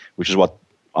often, which is what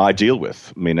I deal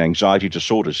with. I mean, anxiety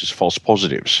disorders is false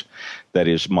positives. That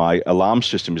is, my alarm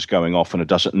system is going off and it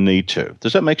doesn't need to.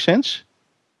 Does that make sense?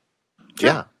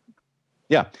 Yeah.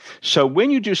 Yeah. So when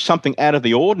you do something out of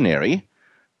the ordinary,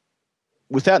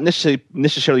 without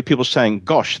necessarily people saying,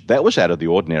 gosh, that was out of the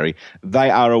ordinary, they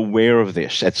are aware of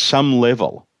this at some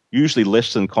level, usually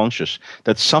less than conscious,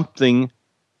 that something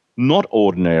not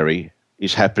ordinary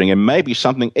is happening and maybe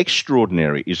something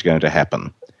extraordinary is going to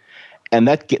happen. And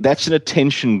that's an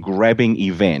attention-grabbing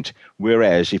event.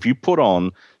 Whereas if you put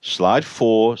on slide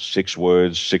 4, 6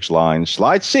 words, 6 lines,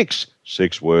 slide 6,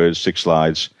 6 words, 6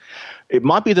 slides, it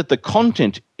might be that the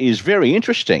content is very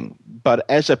interesting, but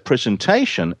as a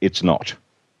presentation, it's not.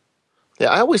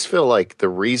 Yeah, I always feel like the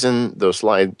reason those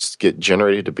slides get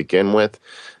generated to begin with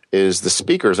is the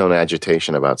speaker's own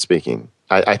agitation about speaking.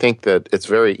 I think that it's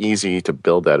very easy to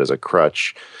build that as a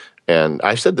crutch. And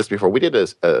I've said this before. We did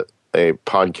a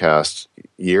podcast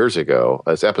years ago,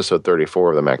 as episode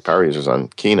 34 of the Mac Power Users on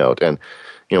Keynote. And,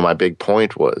 my big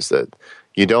point was that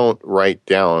you don't write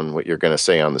down what you're going to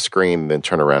say on the screen, then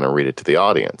turn around and read it to the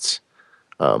audience.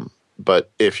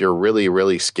 But if you're really,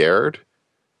 really scared,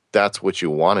 that's what you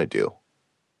want to do.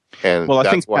 And well, I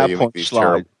that's think why you make these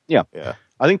terrible. Yeah.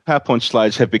 I think PowerPoint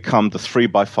slides have become the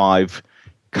 3x5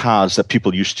 cards that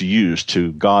people used to use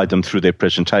to guide them through their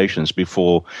presentations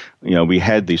before, we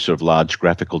had these sort of large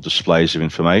graphical displays of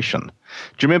information.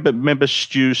 Do you remember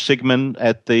Stu Sigman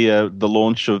at the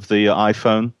launch of the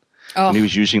iPhone? Oh. And he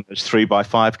was using those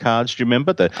 3x5 cards. Do you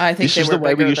remember that? I think this is the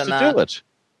way we used to do it.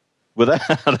 Well,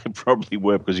 they probably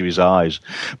were because of his eyes.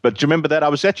 But do you remember that? I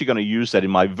was actually going to use that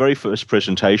in my very first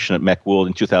presentation at Macworld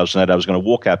in 2008. I was going to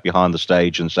walk out behind the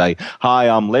stage and say, "Hi,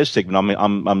 I'm Les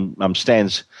Sigman. I'm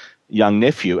Stan's young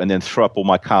nephew," and then throw up all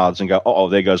my cards and go, "Oh,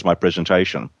 there goes my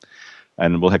presentation."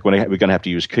 And we're going to have to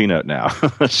use Keynote now.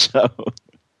 So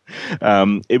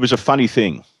it was a funny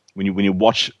thing when you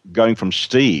watch going from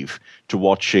Steve to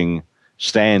watching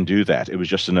Stan do that. It was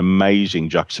just an amazing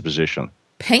juxtaposition.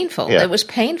 Painful. Yeah. It was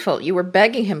painful. You were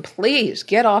begging him, please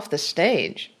get off the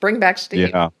stage. Bring back Steve.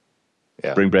 Yeah.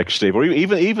 Bring back Steve. Or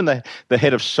even the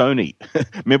head of Sony.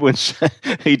 Remember when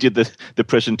he did the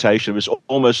presentation? It was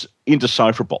almost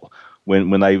indecipherable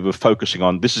when they were focusing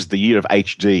on this is the year of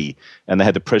HD, and they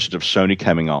had the president of Sony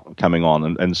coming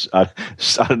on. And I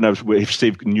don't know if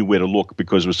Steve knew where to look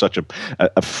because it was such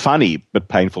a funny but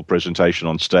painful presentation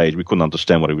on stage. We couldn't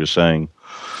understand what he was saying.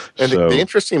 And the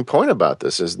interesting point about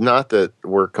this is not that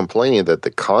we're complaining that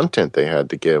the content they had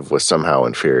to give was somehow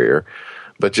inferior,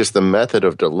 but just the method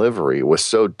of delivery was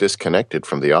so disconnected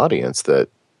from the audience that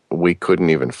we couldn't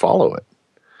even follow it.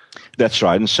 That's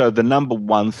right. And so the number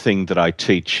one thing that I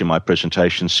teach in my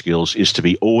presentation skills is to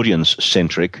be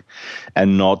audience-centric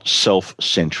and not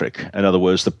self-centric. In other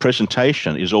words, the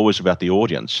presentation is always about the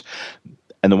audience.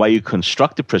 And the way you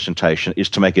construct the presentation is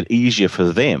to make it easier for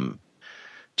them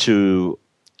to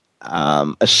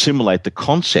assimilate the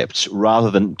concepts rather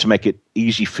than to make it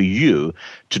easy for you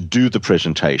to do the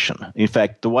presentation. In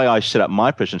fact, the way I set up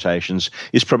my presentations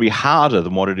is probably harder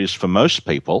than what it is for most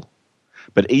people,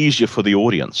 but easier for the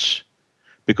audience.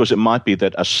 Because it might be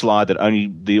that a slide that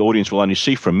only the audience will only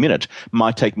see for a minute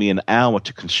might take me an hour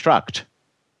to construct,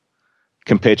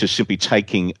 compared to simply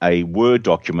taking a Word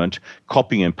document,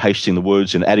 copying and pasting the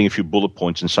words and adding a few bullet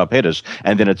points and subheaders,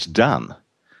 and then it's done.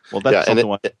 Well, that's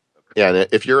something and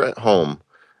if you're at home,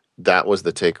 that was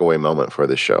the takeaway moment for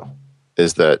the show,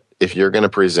 is that if you're going to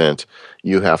present,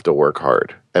 you have to work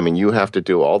hard. I mean, you have to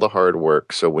do all the hard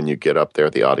work so when you get up there,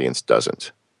 the audience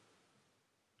doesn't.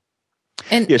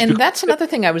 And that's another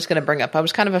thing I was going to bring up. I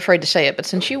was kind of afraid to say it, but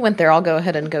since you went there, I'll go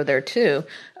ahead and go there too.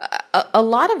 A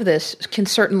lot of this can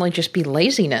certainly just be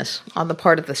laziness on the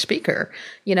part of the speaker.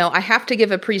 I have to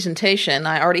give a presentation.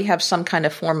 I already have some kind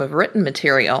of form of written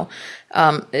material.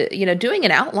 Doing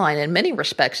an outline in many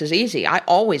respects is easy. I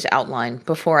always outline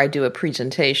before I do a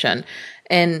presentation.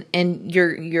 And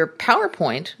your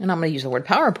PowerPoint, and I'm going to use the word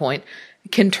PowerPoint,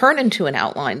 can turn into an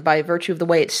outline by virtue of the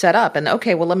way it's set up. And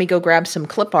okay, well, let me go grab some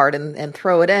clip art and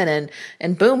throw it in,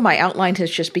 and boom, my outline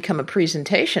has just become a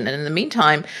presentation. And in the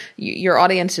meantime, your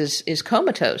audience is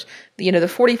comatose. The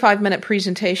 45-minute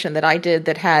presentation that I did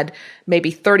that had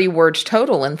maybe 30 words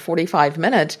total in 45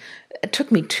 minutes, it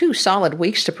took me 2 solid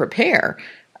weeks to prepare.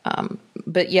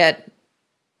 But yet,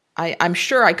 I'm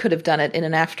sure I could have done it in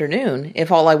an afternoon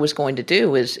if all I was going to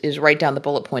do is write down the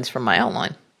bullet points from my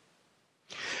outline.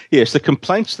 Yes, the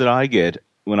complaints that I get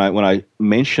when I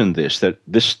mention this, that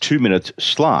this 2-minute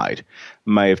slide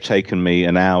may have taken me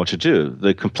an hour to do,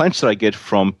 the complaints that I get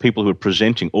from people who are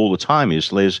presenting all the time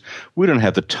is, Les, we don't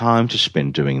have the time to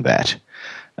spend doing that.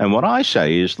 And what I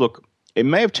say is, look, it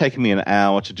may have taken me an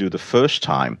hour to do the first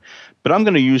time, but I'm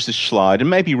going to use this slide and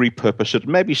maybe repurpose it,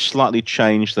 maybe slightly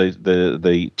change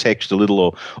the text a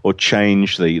little or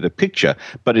change the picture.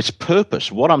 But its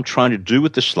purpose, what I'm trying to do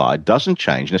with the slide, doesn't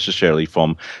change necessarily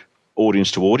from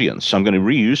audience to audience. I'm going to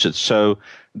reuse it so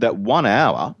that 1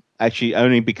 hour actually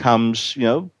only becomes,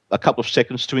 a couple of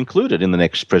seconds to include it in the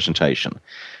next presentation.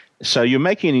 So you're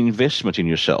making an investment in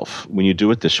yourself when you do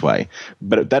it this way.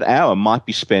 But that hour might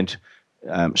be spent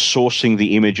sourcing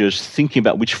the images, thinking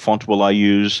about which font will I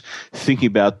use, thinking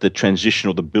about the transition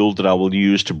or the build that I will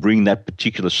use to bring that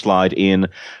particular slide in,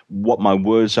 what my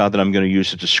words are that I'm going to use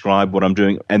to describe what I'm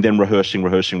doing, and then rehearsing.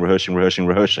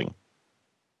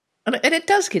 And it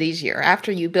does get easier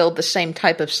after you build the same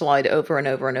type of slide over and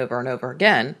over and over and over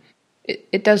again.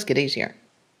 It does get easier.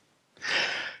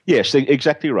 Yes,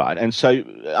 exactly right. And so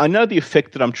I know the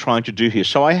effect that I'm trying to do here.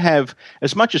 So I have,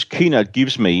 as much as Keynote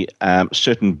gives me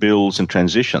certain builds and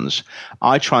transitions,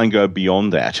 I try and go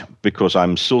beyond that because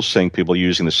I'm still seeing people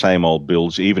using the same old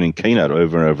builds, even in Keynote,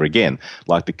 over and over again.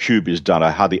 Like the cube is done.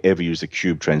 I hardly ever use the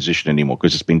cube transition anymore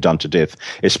because it's been done to death,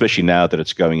 especially now that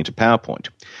it's going into PowerPoint.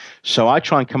 So I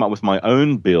try and come up with my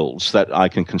own builds that I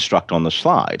can construct on the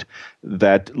slide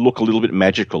that look a little bit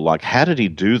magical, like how did he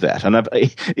do that? And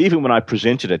even when I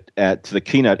presented it to the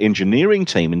Keynote engineering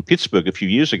team in Pittsburgh a few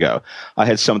years ago, I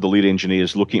had some of the lead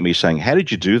engineers looking at me saying, how did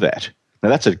you do that? Now,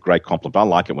 that's a great compliment. I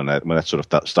like it when that sort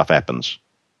of stuff happens.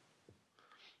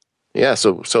 Yeah,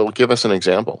 so give us an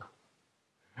example.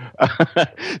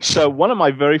 So one of my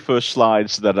very first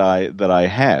slides that I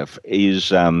have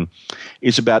is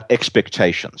about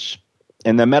expectations.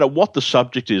 And no matter what the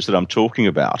subject is that I'm talking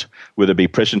about, whether it be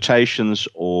presentations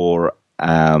or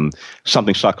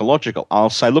something psychological,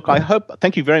 I'll say, look,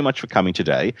 thank you very much for coming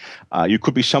today. You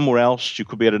could be somewhere else. You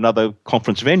could be at another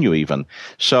conference venue even.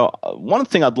 So one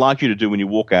thing I'd like you to do when you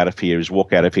walk out of here is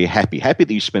walk out of here happy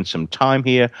that you spent some time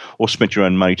here or spent your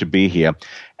own money to be here.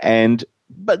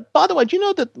 But by the way, do you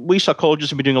know that we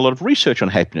psychologists have been doing a lot of research on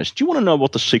happiness? Do you want to know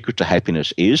what the secret to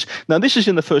happiness is? Now, this is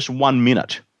in the first 1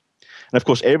 minute. And of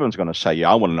course, everyone's going to say, yeah,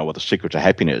 I want to know what the secret to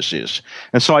happiness is.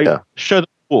 And so I show the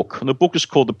book. And the book is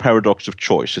called The Paradox of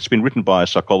Choice. It's been written by a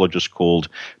psychologist called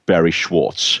Barry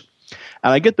Schwartz.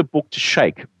 And I get the book to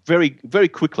shake very, very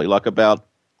quickly, like about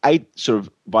 8 sort of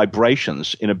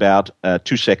vibrations in about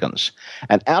 2 seconds.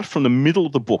 And out from the middle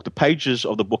of the book, the pages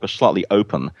of the book are slightly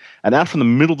open, and out from the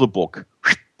middle of the book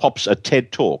pops a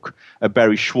TED Talk of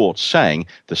Barry Schwartz saying,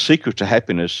 the secret to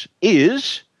happiness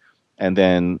is, and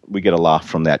then we get a laugh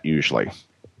from that usually.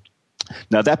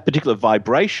 Now, that particular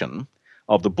vibration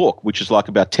of the book, which is like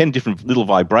about 10 different little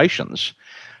vibrations,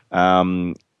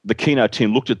 the Keynote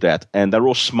team looked at that, and they're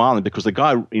all smiling because the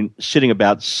guy sitting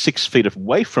about 6 feet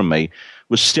away from me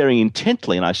was staring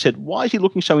intently. And I said, why is he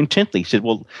looking so intently? He said,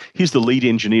 well, he's the lead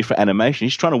engineer for animation.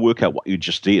 He's trying to work out what you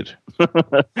just did.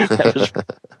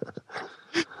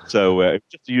 So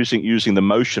just using the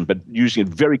motion, but using it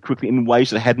very quickly in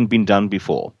ways that hadn't been done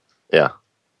before. Yeah.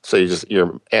 So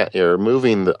you're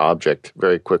moving the object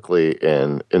very quickly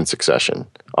and in succession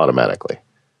automatically.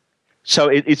 So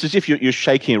it's as if you're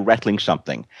shaking and rattling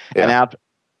something, and out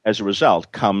as a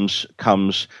result comes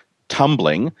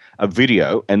tumbling a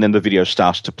video, and then the video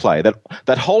starts to play.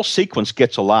 That whole sequence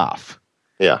gets a laugh.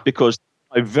 Yeah. Because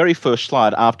my very first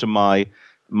slide after my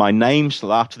name,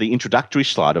 after the introductory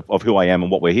slide of who I am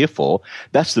and what we're here for,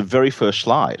 that's the very first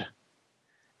slide.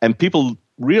 And people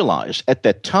realize at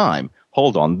that time,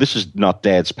 hold on, this is not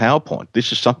Dad's PowerPoint.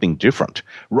 This is something different.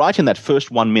 Right in that first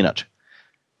 1 minute.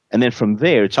 And then from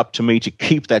there, it's up to me to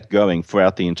keep that going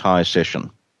throughout the entire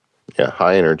session. Yeah,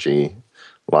 high energy.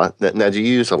 Now, do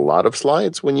you use a lot of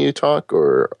slides when you talk,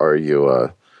 or are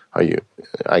you?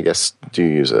 I guess, do you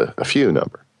use a few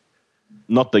number?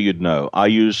 Not that you'd know. I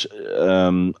use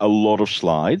a lot of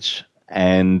slides,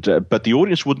 but the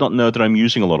audience would not know that I'm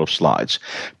using a lot of slides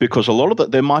because a lot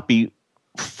of there might be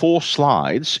 4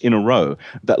 slides in a row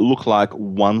that look like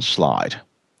one slide.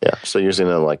 Yeah, so using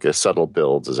like a subtle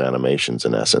builds as animations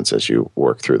in essence as you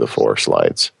work through the 4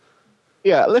 slides.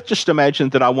 Yeah, let's just imagine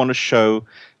that I want to show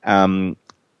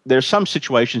there are some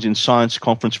situations in science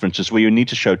conference, for instance, where you need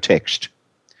to show text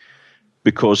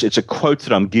because it's a quote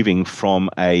that I'm giving from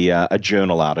a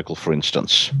journal article, for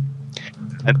instance.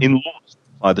 And in law, it's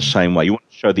the same way. You want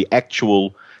to show the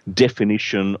actual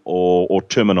definition or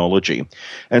terminology.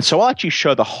 And so I'll actually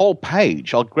show the whole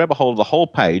page. I'll grab a hold of the whole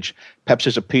page, perhaps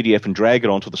as a PDF, and drag it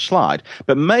onto the slide.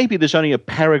 But maybe there's only a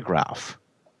paragraph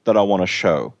that I want to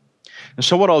show. And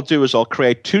so what I'll do is I'll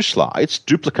create 2 slides,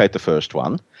 duplicate the first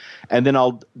one, and then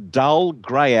I'll dull,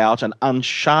 grey out, and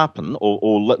unsharpen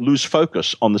or lose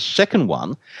focus on the second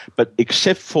one, but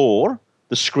except for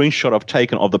the screenshot I've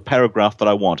taken of the paragraph that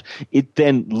I want. It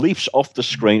then leaps off the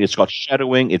screen. It's got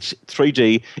shadowing. It's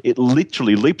 3D. It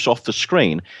literally leaps off the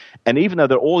screen. And even though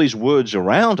there are all these words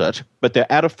around it, but they're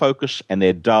out of focus and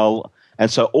they're dull, and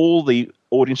so all the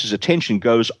audience's attention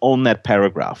goes on that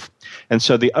paragraph. And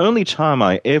so the only time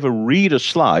I ever read a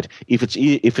slide, if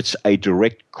it's a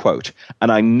direct quote,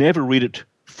 and I never read it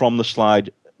from the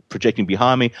slide projecting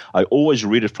behind me, I always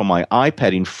read it from my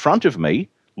iPad in front of me,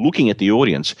 looking at the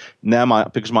audience. Now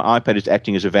because my iPad is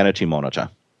acting as a vanity monitor.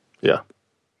 Yeah.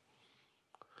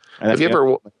 And have you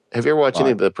ever watched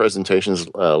any of the presentations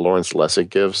Lawrence Lessig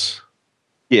gives?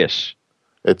 Yes.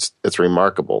 It's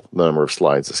remarkable the number of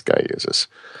slides this guy uses.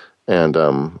 And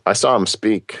I saw him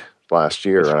speak last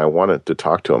year, and I wanted to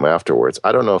talk to him afterwards.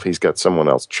 I don't know if he's got someone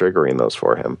else triggering those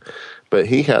for him, but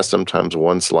he has sometimes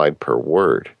one slide per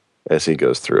word as he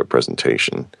goes through a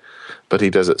presentation. But he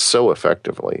does it so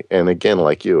effectively. And again,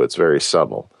 like you, it's very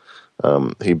subtle.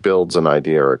 He builds an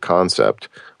idea or a concept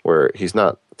where he's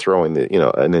not throwing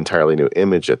an entirely new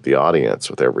image at the audience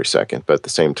with every second, but at the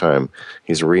same time,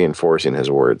 he's reinforcing his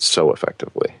words so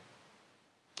effectively.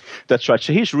 That's right.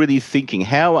 So he's really thinking,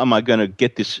 how am I going to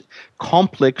get this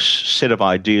complex set of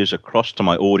ideas across to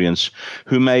my audience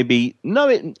who may be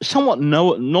somewhat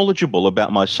knowledgeable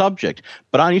about my subject,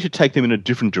 but I need to take them in a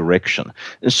different direction.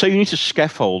 And so you need to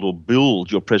scaffold or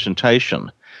build your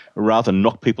presentation rather than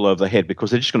knock people over the head,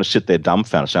 because they're just going to sit there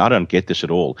dumbfounded and say, I don't get this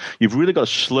at all. You've really got to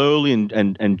slowly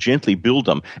and gently build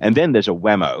them. And then there's a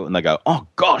whammo, and they go, oh,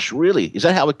 gosh, really? Is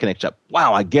that how it connects up?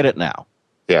 Wow, I get it now.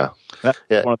 Yeah. That's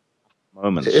one of the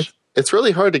moments. It's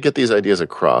really hard to get these ideas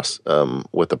across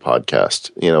with the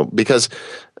podcast, because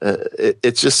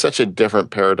it's just such a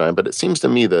different paradigm. But it seems to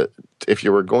me that if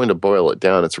you were going to boil it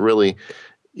down, it's really,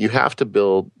 you have to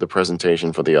build the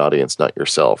presentation for the audience, not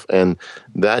yourself. And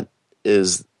that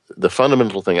is the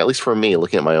fundamental thing, at least for me,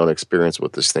 looking at my own experience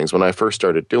with these things. When I first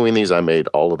started doing these, I made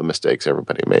all of the mistakes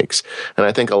everybody makes. And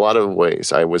I think a lot of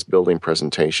ways I was building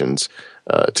presentations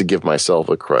to give myself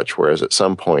a crutch, whereas at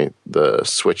some point the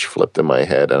switch flipped in my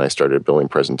head and I started building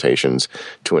presentations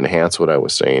to enhance what I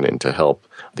was saying and to help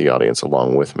the audience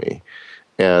along with me.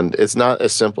 And it's not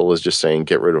as simple as just saying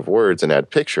get rid of words and add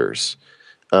pictures.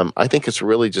 I think it's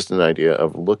really just an idea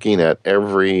of looking at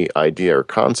every idea or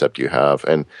concept you have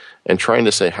and trying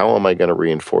to say, how am I going to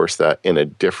reinforce that in a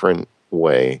different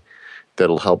way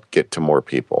that'll help get to more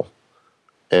people?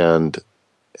 And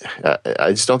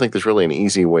I just don't think there's really an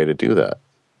easy way to do that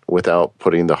without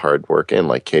putting the hard work in,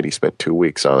 like Katie spent 2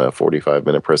 weeks on a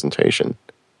 45-minute presentation.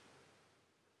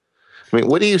 I mean,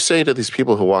 what do you say to these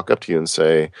people who walk up to you and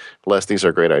say, Les, these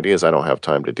are great ideas, I don't have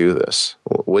time to do this?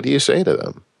 What do you say to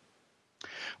them?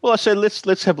 Well, I say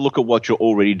let's have a look at what you're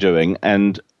already doing,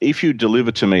 and if you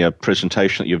deliver to me a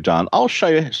presentation that you've done, I'll show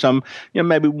you some,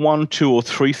 maybe 1, 2, or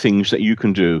 3 things that you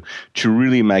can do to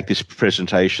really make this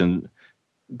presentation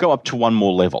go up to one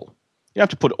more level. You don't have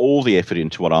to put all the effort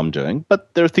into what I'm doing,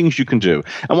 but there are things you can do.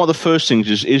 And one of the first things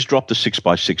is drop the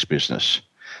 6x6 business.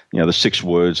 The 6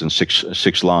 words and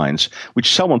six lines,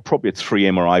 which someone probably at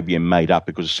 3M or IBM made up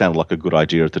because it sounded like a good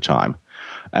idea at the time.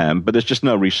 But there's just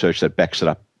no research that backs it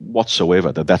up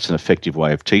whatsoever, that's an effective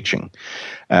way of teaching.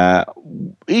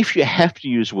 If you have to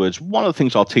use words, one of the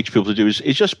things I'll teach people to do is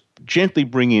just gently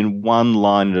bring in one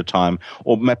line at a time,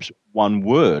 or perhaps one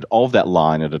word of that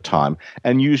line at a time,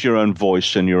 and use your own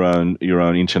voice and your own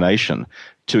intonation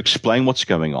to explain what's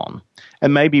going on.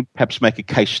 And maybe perhaps make a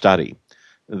case study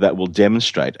that will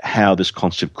demonstrate how this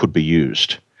concept could be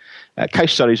used.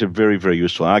 Case studies are very, very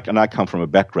useful. And I come from a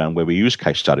background where we use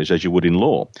case studies as you would in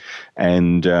law.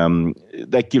 And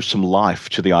that gives some life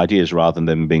to the ideas rather than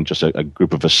them being just a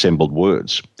group of assembled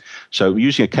words. So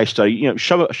using a case study,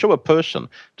 show a person,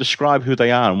 describe who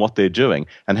they are and what they're doing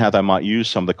and how they might use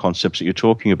some of the concepts that you're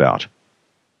talking about.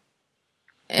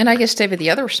 And I guess, David,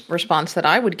 the other response that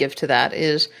I would give to that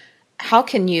is, how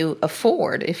can you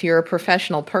afford, if you're a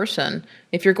professional person,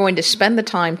 if you're going to spend the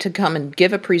time to come and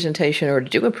give a presentation or to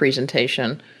do a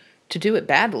presentation, to do it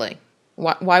badly?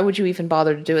 Why would you even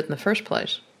bother to do it in the first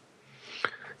place?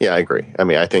 Yeah, I agree. I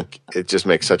mean, I think it just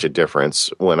makes such a difference.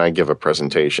 When I give a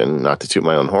presentation, not to toot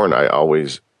my own horn, I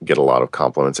always get a lot of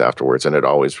compliments afterwards, and it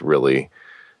always really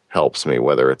helps me,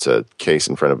 whether it's a case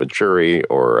in front of a jury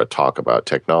or a talk about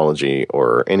technology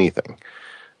or anything.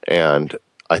 And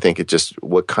I think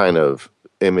what kind of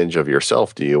image of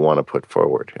yourself do you want to put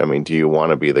forward? I mean, do you want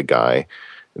to be the guy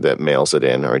that mails it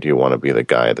in, or do you want to be the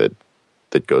guy that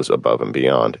goes above and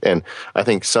beyond? And I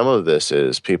think some of this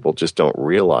is people just don't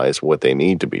realize what they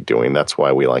need to be doing. That's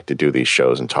why we like to do these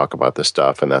shows and talk about this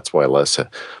stuff. And that's why Les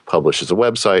publishes a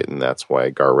website. And that's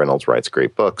why Gar Reynolds writes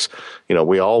great books.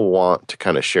 We all want to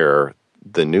kind of share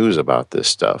the news about this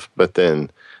stuff. But then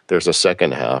there's a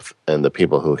second half, and the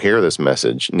people who hear this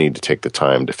message need to take the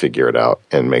time to figure it out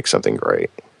and make something great.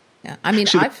 Yeah, I mean,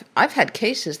 I've had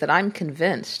cases that I'm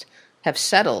convinced have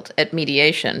settled at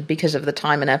mediation because of the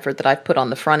time and effort that I've put on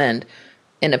the front end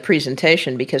in a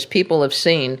presentation, because people have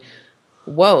seen,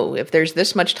 whoa, if there's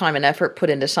this much time and effort put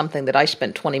into something that I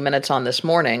spent 20 minutes on this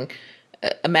morning,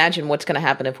 imagine what's going to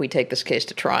happen if we take this case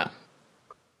to trial.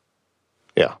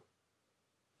 Yeah.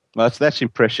 Well, that's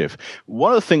impressive.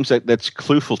 One of the things that's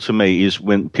clueful to me is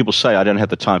when people say, I don't have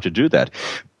the time to do that,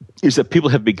 is that people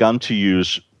have begun to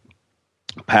use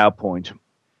PowerPoint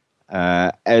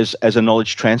as a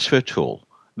knowledge transfer tool.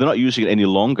 They're not using it any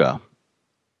longer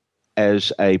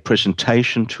as a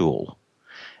presentation tool.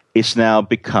 It's now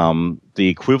become the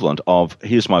equivalent of,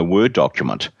 here's my Word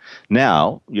document.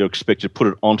 Now you're expected to put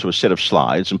it onto a set of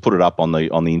slides and put it up on the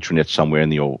intranet somewhere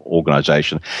in your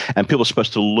organization, and people are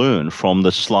supposed to learn from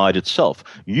the slide itself.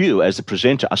 You, as the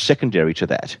presenter, are secondary to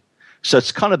that. So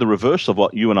it's kind of the reverse of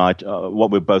what you and I,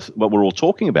 what we're all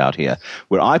talking about here,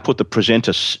 where I put the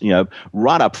presenter,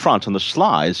 right up front, and the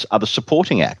slides are the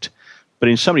supporting act. But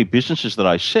in so many businesses that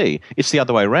I see, it's the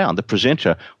other way around. The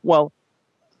presenter, well,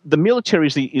 the military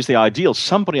is the ideal.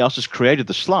 Somebody else has created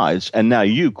the slides, and now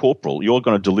you, Corporal, you're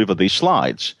going to deliver these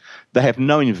slides. They have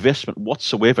no investment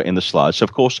whatsoever in the slides. So,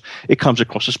 of course, it comes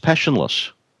across as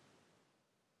passionless.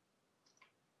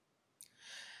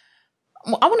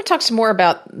 Well, I want to talk some more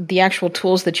about the actual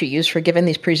tools that you use for giving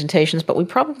these presentations, but we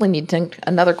probably need to take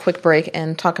another quick break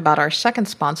and talk about our second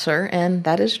sponsor, and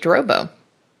that is Drobo.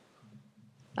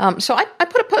 So I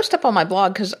put a post up on my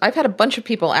blog because I've had a bunch of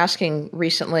people asking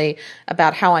recently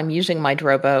about how I'm using my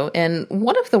Drobo. And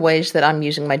one of the ways that I'm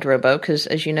using my Drobo, because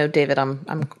as you know, David,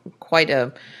 I'm quite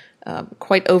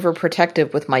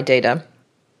overprotective with my data,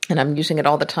 and I'm using it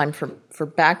all the time for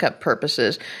backup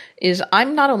purposes, is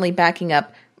I'm not only backing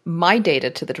up my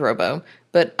data to the Drobo,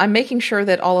 but I'm making sure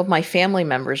that all of my family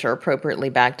members are appropriately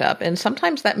backed up. And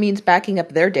sometimes that means backing up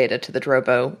their data to the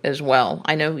Drobo as well.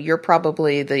 I know you're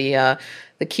probably the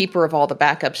keeper of all the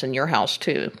backups in your house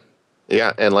too.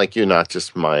 Yeah, and like you, not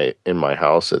just in my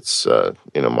house, it's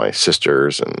my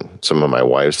sisters and some of my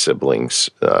wife's siblings.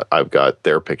 I've got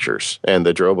their pictures, and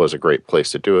the Drobo is a great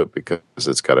place to do it because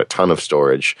it's got a ton of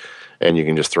storage, and you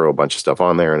can just throw a bunch of stuff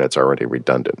on there, and it's already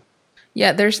redundant.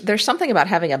 Yeah, there's something about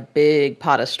having a big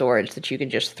pot of storage that you can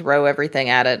just throw everything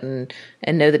at it and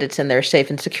know that it's in there safe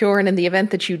and secure. And in the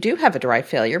event that you do have a drive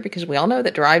failure, because we all know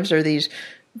that drives are these,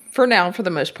 for now, for the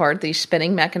most part, these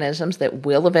spinning mechanisms that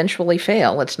will eventually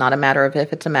fail. It's not a matter of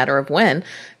if, it's a matter of when,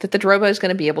 that the Drobo is going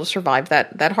to be able to survive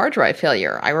that hard drive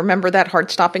failure. I remember that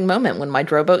heart-stopping moment when my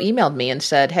Drobo emailed me and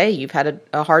said, hey, you've had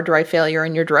a hard drive failure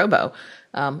in your Drobo.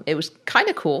 It was kind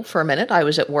of cool for a minute. I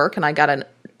was at work and I got a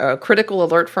critical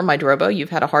alert from my Drobo. You've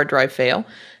had a hard drive fail.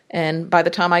 And by the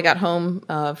time I got home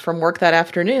from work that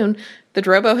afternoon, the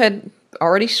Drobo had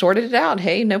already sorted it out.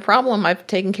 Hey, no problem. I've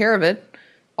taken care of it.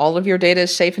 All of your data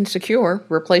is safe and secure.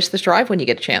 Replace this drive when you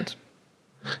get a chance.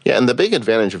 Yeah, and the big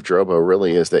advantage of Drobo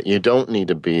really is that you don't need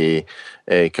to be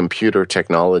a computer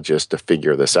technologist to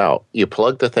figure this out. You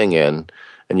plug the thing in,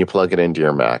 and you plug it into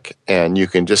your Mac, and you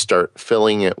can just start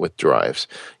filling it with drives.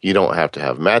 You don't have to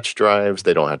have matched drives.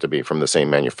 They don't have to be from the same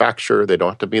manufacturer. They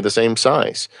don't have to be the same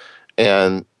size.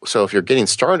 And so if you're getting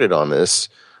started on this,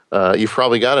 you've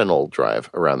probably got an old drive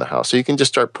around the house. So you can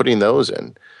just start putting those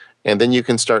in, and then you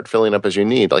can start filling up as you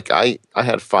need. Like I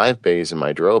had 5 bays in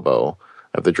my Drobo,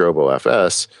 of the Drobo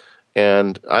FS,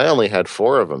 and I only had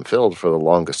 4 of them filled for the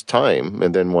longest time.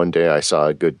 And then one day I saw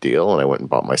a good deal, and I went and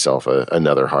bought myself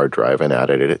another hard drive and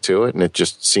added it to it, and it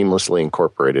just seamlessly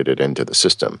incorporated it into the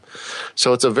system.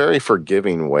 So it's a very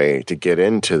forgiving way to get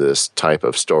into this type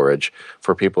of storage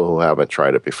for people who haven't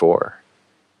tried it before.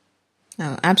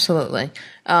 Oh, absolutely.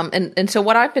 And so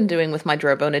what I've been doing with my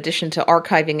Drobo, in addition to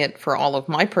archiving it for all of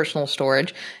my personal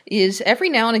storage, is every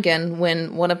now and again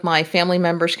when one of my family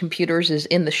members' computers is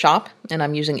in the shop, and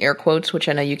I'm using air quotes, which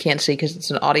I know you can't see because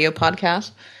it's an audio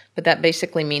podcast, but that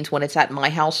basically means when it's at my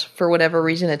house for whatever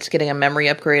reason, it's getting a memory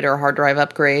upgrade or a hard drive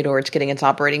upgrade, or it's getting its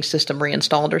operating system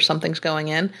reinstalled or something's going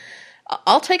in,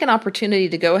 I'll take an opportunity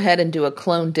to go ahead and do a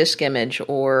clone disk image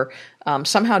or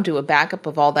somehow do a backup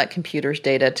of all that computer's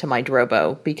data to my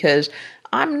Drobo, because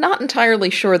I'm not entirely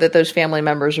sure that those family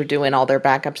members are doing all their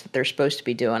backups that they're supposed to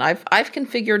be doing. I've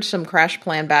configured some crash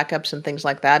plan backups and things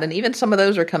like that, and even some of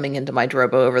those are coming into my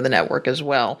Drobo over the network as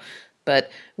well.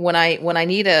 But when I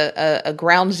need a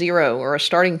ground zero or a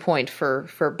starting point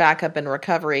for backup and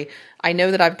recovery, I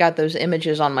know that I've got those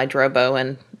images on my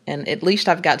Drobo, and at least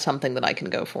I've got something that I can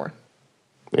go for.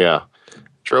 Yeah.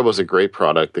 Drobo is a great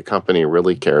product. The company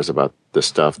really cares about this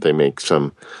stuff. They make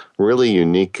some really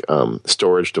unique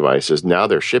storage devices. Now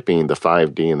they're shipping the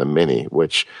 5D and the Mini,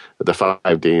 which the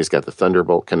 5D's got the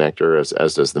Thunderbolt connector,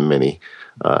 as does the Mini.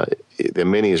 The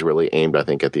Mini is really aimed, I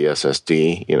think, at the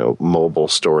SSD, mobile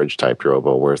storage type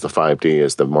Drobo, whereas the 5D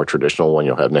is the more traditional one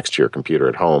you'll have next to your computer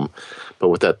at home. But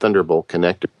with that Thunderbolt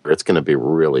connector, it's going to be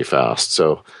really fast.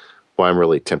 So I'm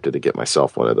really tempted to get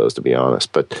myself one of those, to be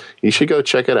honest. But you should go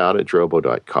check it out at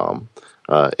drobo.com.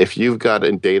 If you've got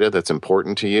data that's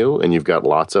important to you and you've got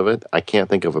lots of it, I can't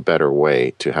think of a better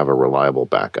way to have a reliable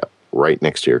backup right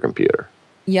next to your computer.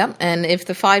 Yep, and if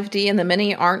the 5D and the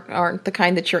Mini aren't the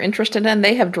kind that you're interested in,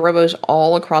 they have Drobos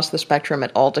all across the spectrum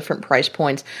at all different price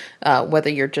points, whether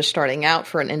you're just starting out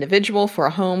for an individual, for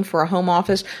a home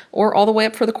office, or all the way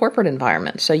up for the corporate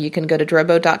environment. So you can go to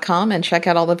drobo.com and check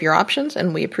out all of your options,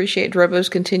 and we appreciate Drobo's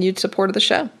continued support of the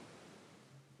show.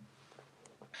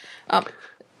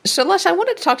 So, Les, I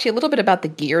wanted to talk to you a little bit about the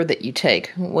gear that you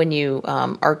take when you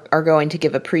are going to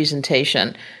give a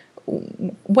presentation.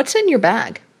 What's in your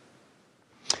bag?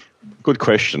 Good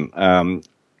question.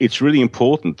 It's really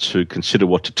important to consider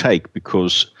what to take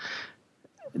because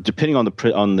depending on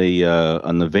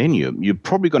the venue, you're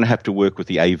probably going to have to work with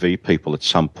the AV people at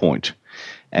some point,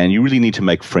 and you really need to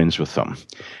make friends with them.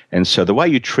 And so the way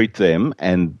you treat them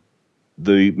and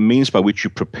the means by which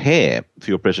you prepare for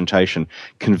your presentation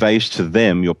conveys to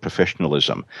them your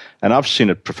professionalism. And I've seen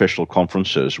at professional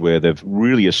conferences where they've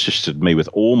really assisted me with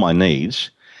all my needs,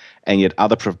 and yet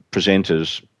other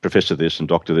presenters, Professor this and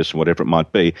Doctor this and whatever it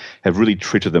might be, have really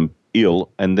treated them ill,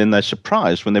 and then they're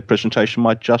surprised when their presentation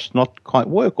might just not quite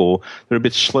work, or they're a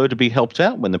bit slow to be helped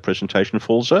out when the presentation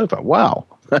falls over. Wow.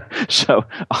 So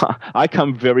I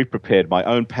come very prepared. My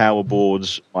own power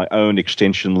boards, my own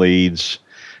extension leads.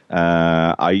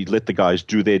 I let the guys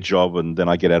do their job, and then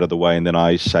I get out of the way, and then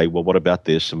I say, well, what about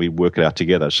this? And we work it out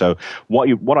together. So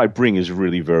what I bring is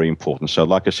really very important. So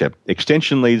like I said,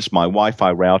 extension leads, my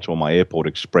Wi-Fi router or my Airport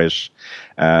Express.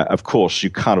 Of course, you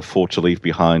can't afford to leave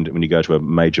behind, when you go to a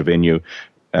major venue,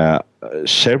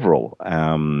 several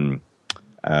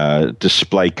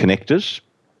display connectors.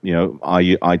 You know,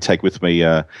 I take with me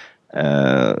a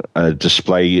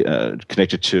display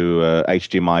connected to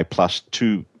HDMI plus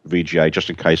 2 VGA, just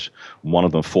in case one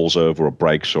of them falls over or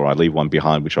breaks, or I leave one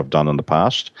behind, which I've done in the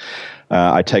past.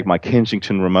 I take my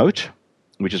Kensington remote,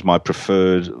 which is my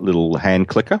preferred little hand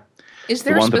clicker. Is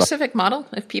there a specific model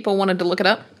if people wanted to look it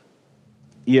up?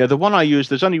 Yeah, the one I use,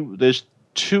 there's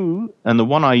two, and the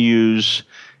one I use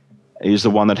is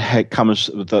the one that comes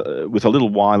with a little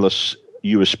wireless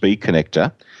USB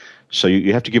connector. So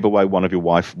you have to give away one of your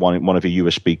one of your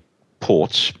USB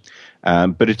ports.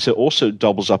 But it also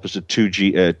doubles up as a 2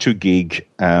 gig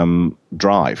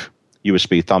drive,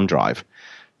 USB thumb drive.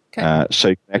 Okay. So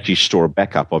you can actually store a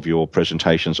backup of your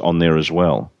presentations on there as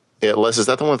well. Yeah, Les, is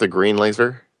that the one with the green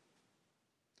laser?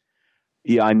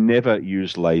 Yeah, I never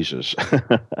use lasers.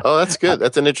 Oh, that's good.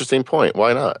 That's an interesting point.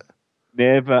 Why not?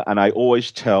 Never, and I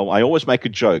always make a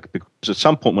joke, because at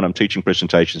some point when I'm teaching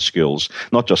presentation skills,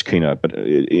 not just Keynote, but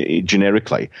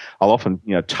generically, I'll often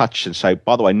touch and say,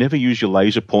 by the way, never use your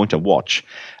laser pointer watch.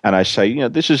 And I say,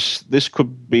 this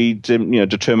could be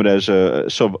determined as a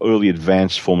sort of early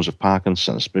advanced forms of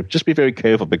Parkinson's, but just be very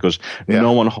careful because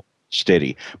no one holds it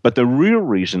steady. But the real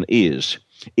reason is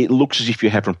it looks as if you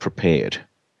haven't prepared.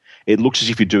 It looks as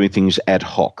if you're doing things ad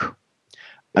hoc,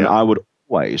 and I would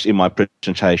always, in my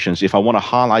presentations, if I want to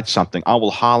highlight something, I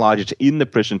will highlight it in the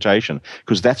presentation,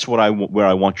 because that's where I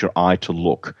want your eye to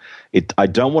look. I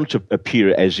don't want it to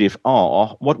appear as if,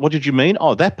 what did you mean?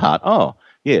 Oh, that part. Oh,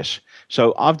 yes.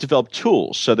 So I've developed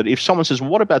tools so that if someone says,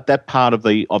 what about that part of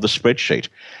the spreadsheet?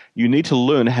 You need to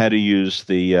learn how to use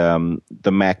the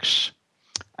Mac's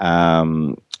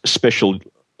special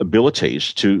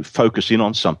abilities to focus in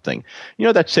on something. You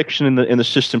know that section in the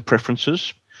system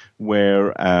preferences,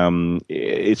 where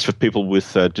it's for people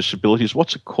with disabilities.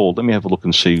 What's it called? Let me have a look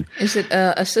and see. Is it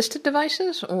assisted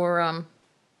devices or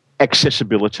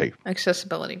accessibility?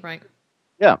 Accessibility, right.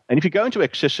 Yeah, and if you go into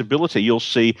accessibility, you'll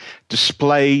see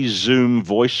display, zoom,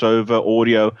 voiceover,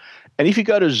 audio. And if you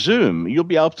go to Zoom, you'll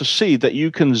be able to see that you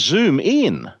can zoom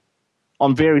in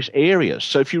on various areas.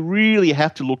 So if you really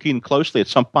have to look in closely at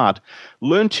some part,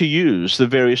 learn to use the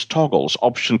various toggles,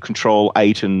 Option, Control,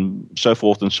 8, and so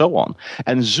forth and so on,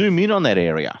 and zoom in on that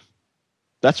area.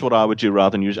 That's what I would do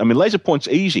rather than use. I mean, laser point's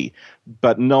easy,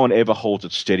 but no one ever holds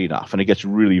it steady enough, and it gets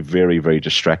really very, very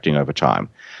distracting over time.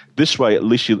 This way, at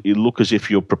least you look as if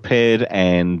you're prepared,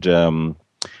 and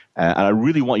I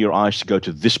really want your eyes to go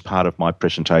to this part of my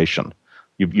presentation.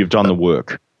 You've done the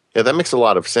work. Yeah, that makes a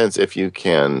lot of sense if you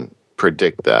can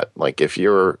predict that. Like if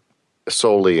you're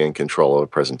solely in control of a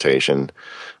presentation,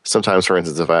 sometimes, for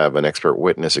instance, if I have an expert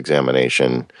witness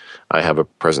examination, I have a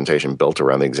presentation built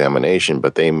around the examination,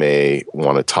 but they may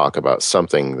want to talk about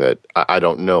something that I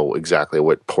don't know exactly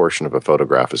what portion of a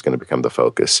photograph is going to become the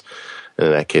focus. And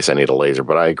in that case, I need a laser.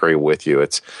 But I agree with you.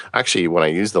 It's actually, when I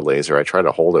use the laser, I try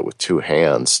to hold it with two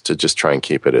hands to just try and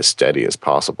keep it as steady as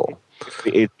possible.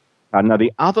 Now,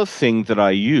 the other thing that I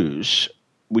use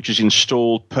which is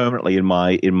installed permanently in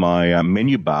my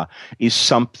menu bar, is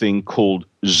something called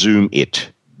Zoom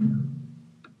It.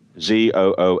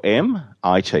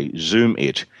 ZOOMIT, Zoom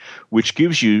It, which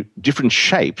gives you different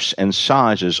shapes and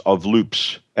sizes of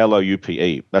loops,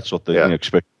 LOUPE. That's what the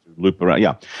expression loop around.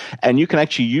 Yeah. And you can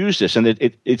actually use this, and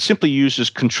it simply uses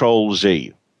Control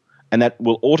Z, and that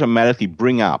will automatically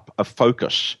bring up a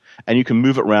focus, and you can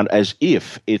move it around as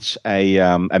if it's a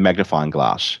magnifying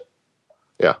glass.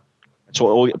 Yeah.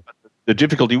 So the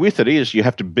difficulty with it is you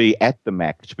have to be at the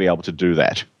Mac to be able to do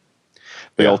that.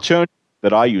 The alternative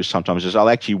that I use sometimes is I'll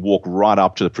actually walk right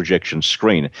up to the projection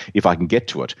screen if I can get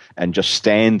to it and just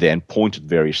stand there and point at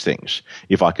various things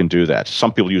if I can do that.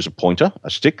 Some people use a pointer,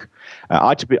 a stick.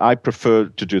 I prefer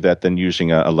to do that than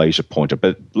using a laser pointer,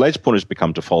 but laser pointers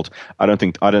become default. I don't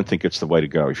think it's the way to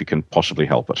go if you can possibly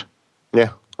help it.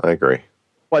 Yeah, I agree.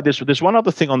 Well, there's one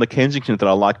other thing on the Kensington that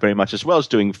I like very much, as well as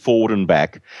doing forward and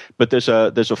back, but there's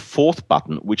a fourth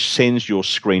button which sends your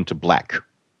screen to black.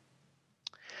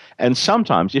 And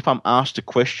sometimes, if I'm asked a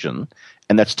question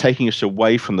and that's taking us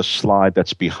away from the slide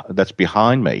that's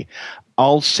behind me,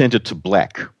 I'll send it to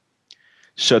black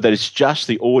so that it's just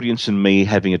the audience and me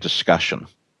having a discussion.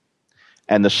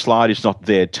 And the slide is not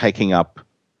there taking up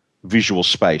visual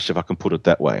space, if I can put it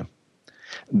that way.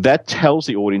 That tells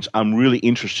the audience I'm really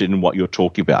interested in what you're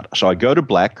talking about. So I go to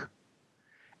black,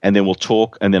 and then we'll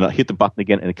talk, and then I hit the button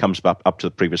again, and it comes up to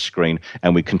the previous screen,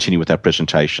 and we continue with our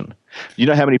presentation. You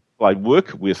know how many people I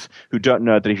work with who don't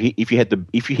know that if you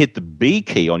hit the B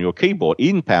key on your keyboard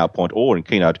in PowerPoint or in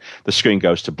Keynote, the screen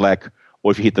goes to black,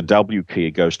 or if you hit the W key,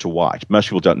 it goes to white. Most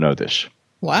people don't know this.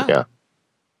 Wow. Yeah.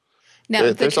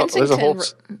 Now, the Kensington...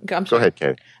 Go ahead,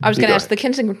 Kate. I was going to ask, the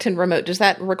Kensington remote, does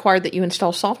that require that you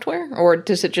install software, or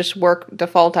does it just work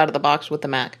default out of the box with the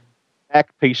Mac? Mac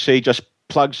PC just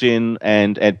plugs in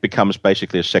and it becomes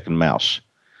basically a second mouse.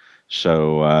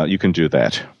 So you can do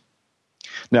that.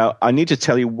 Now, I need to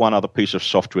tell you one other piece of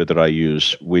software that I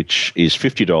use, which is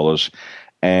 $50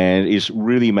 and is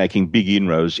really making big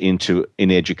inroads in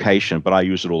education, but I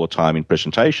use it all the time in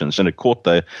presentations. And it caught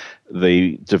the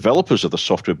developers of the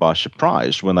software by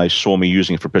surprise when they saw me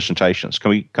using it for presentations.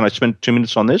 Can I spend 2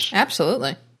 minutes on this?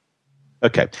 Absolutely.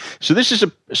 Okay. So this is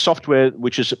a software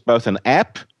which is both an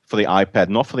app for the iPad,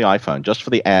 not for the iPhone, just for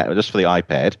the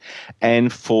iPad,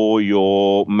 and for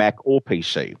your Mac or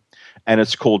PC. And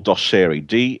it's called Doceri,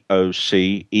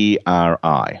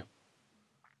 Doceri,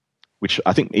 which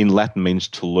I think in Latin means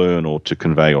to learn or to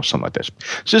convey or something like this.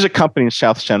 So there's a company in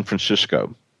South San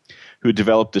Francisco who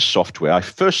developed this software. I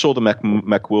first saw the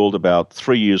Macworld about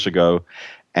 3 years ago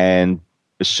and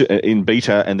in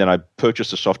beta, and then I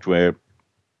purchased the software.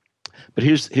 But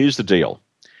here's the deal.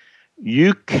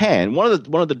 You can, one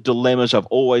of the dilemmas I've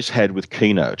always had with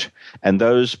Keynote, and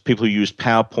those people who use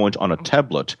PowerPoint on a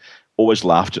tablet always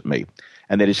laughed at me,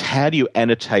 and that is, how do you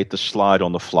annotate the slide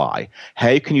on the fly?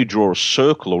 How can you draw a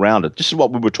circle around it? This is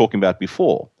what we were talking about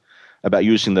before, about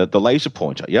using the laser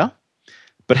pointer, yeah?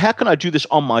 But how can I do this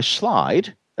on my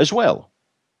slide as well?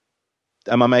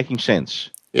 Am I making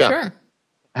sense? Yeah. Sure.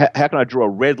 How can I draw a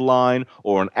red line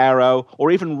or an arrow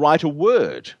or even write a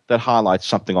word that highlights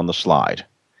something on the slide?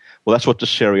 Well, that's what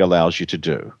Doceri allows you to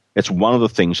do. It's one of the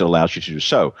things it allows you to do.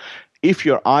 So if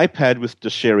your iPad with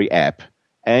Doceri app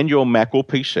and your Mac or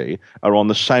PC are on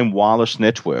the same wireless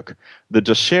network, the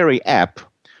Doceri app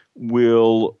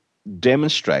will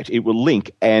demonstrate, it will link,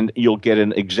 and you'll get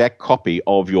an exact copy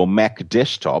of your Mac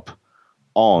desktop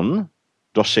on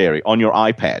Doceri, on your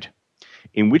iPad,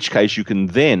 in which case you can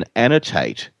then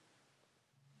annotate,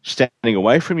 standing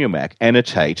away from your Mac,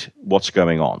 annotate what's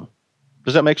going on.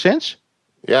 Does that make sense?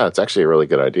 Yeah, it's actually a really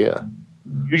good idea.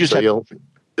 You'll use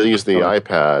the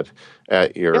iPad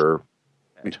at your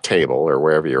table or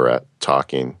wherever you're at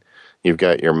talking. You've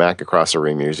got your Mac across the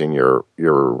room using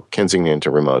your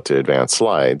Kensington remote to advance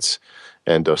slides,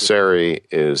 and Doceri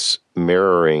is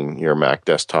mirroring your Mac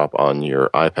desktop on your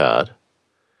iPad,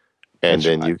 and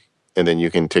then you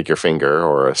can take your finger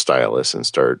or a stylus and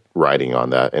start writing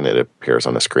on that, and it appears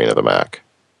on the screen of the Mac.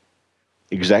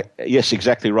 Yes,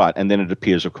 exactly right. And then it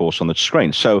appears, of course, on the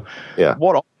screen. So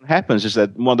what often happens is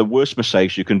that one of the worst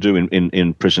mistakes you can do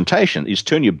in presentation is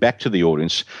turn your back to the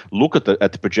audience, look at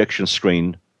the projection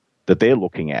screen that they're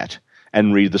looking at,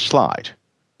 and read the slide,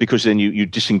 because then you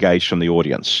disengage from the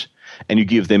audience and you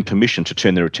give them permission to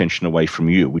turn their attention away from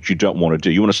you, which you don't want to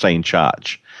do. You want to stay in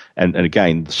charge. And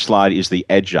again, the slide is the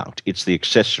adjunct. It's the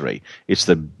accessory. It's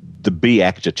the B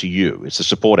actor to you. It's the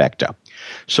support actor.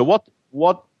 So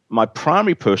what my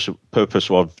primary purpose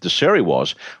of Doceri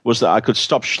was that I could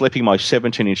stop schlepping my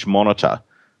 17-inch monitor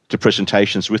to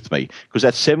presentations with me, because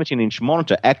that 17-inch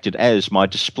monitor acted as my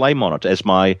display monitor, as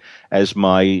my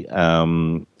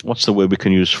what's the word we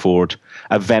can use for it?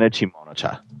 A vanity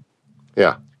monitor.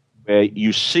 Yeah. Where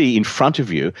you see in front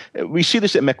of you, we see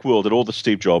this at Macworld at all the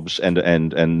Steve Jobs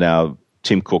and now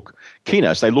Tim Cook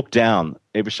keynotes. They look down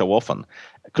every so often,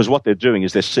 because what they're doing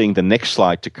is they're seeing the next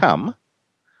slide to come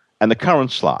and the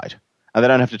current slide, and they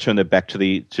don't have to turn their back to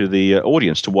the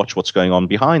audience to watch what's going on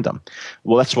behind them.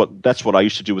 Well, that's what I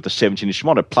used to do with the 17-inch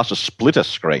monitor, plus a splitter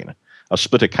screen, a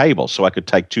splitter cable, so I could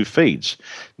take two feeds.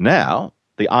 Now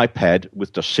the iPad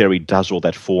with Doceri does all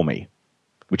that for me,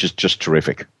 which is just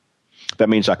terrific. That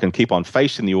means I can keep on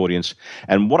facing the audience.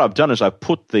 And what I've done is I've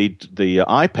put the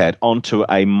iPad onto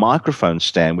a microphone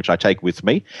stand, which I take with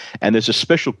me. And there's a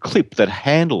special clip that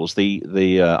handles the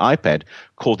iPad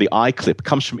called the iClip. It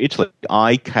comes from Italy,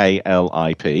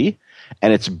 IKLIP.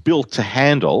 And it's built to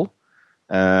handle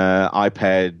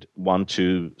iPad 1,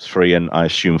 2, 3, and I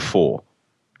assume 4.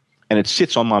 And it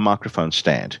sits on my microphone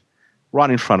stand right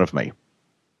in front of me.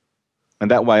 And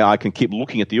that way I can keep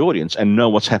looking at the audience and know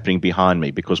what's happening behind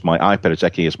me, because my iPad is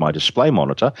acting as my display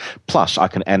monitor. Plus, I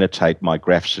can annotate my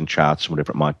graphs and charts,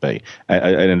 whatever it might be,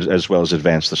 and as well as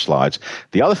advance the slides.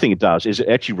 The other thing it does is it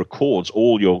actually records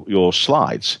all your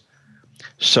slides.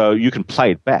 So you can play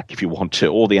it back if you want to.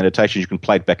 All the annotations, you can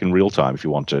play it back in real time if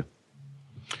you want to.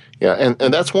 Yeah,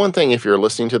 and that's one thing. If you're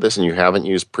listening to this and you haven't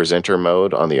used presenter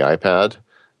mode on the iPad,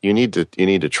 you need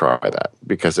to try that,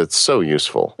 because it's so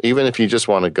useful. Even if you just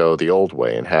want to go the old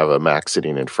way and have a Mac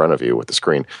sitting in front of you with the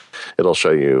screen, it'll show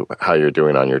you how you're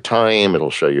doing on your time. It'll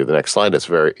show you the next slide. It's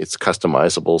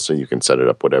customizable, so you can set it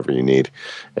up whatever you need.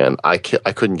 And I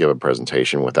couldn't give a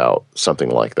presentation without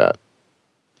something like that.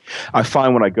 I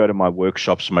find when I go to my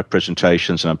workshops and my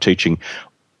presentations and I'm teaching,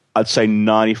 I'd say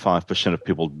 95% of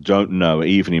people don't know,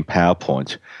 even in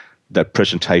PowerPoint, that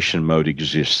presentation mode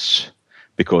exists.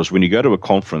 Because when you go to a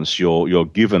conference, you're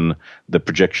given the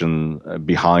projection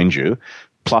behind you,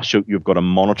 plus you've got a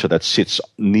monitor that sits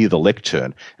near the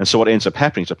lectern. And so what ends up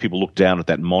happening is that people look down at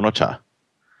that monitor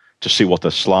to see what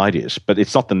the slide is, but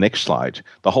it's not the next slide.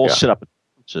 The whole setup of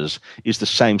conferences is the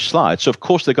same slide. So, of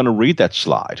course, they're going to read that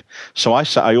slide. So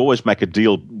I always make a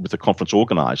deal with the conference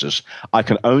organizers. I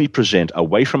can only present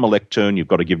away from a lectern. You've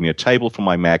got to give me a table for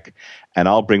my Mac, and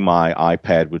I'll bring my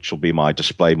iPad, which will be my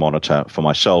display monitor for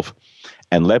myself,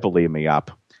 and lavalier me up,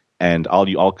 and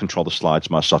I'll control the slides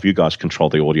myself. You guys control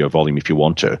the audio volume if you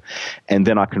want to. And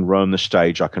then I can roam the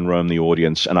stage, I can roam the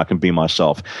audience, and I can be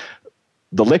myself.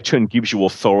 The lectern gives you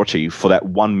authority for that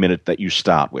 1 minute that you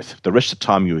start with. The rest of the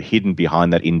time you're hidden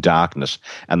behind that in darkness,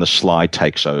 and the slide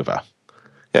takes over.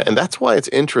 Yeah, and that's why it's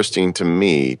interesting to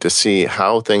me to see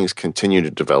how things continue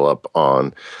to develop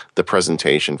on the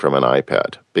presentation from an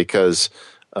iPad, because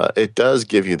it does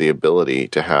give you the ability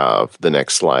to have the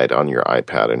next slide on your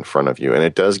iPad in front of you, and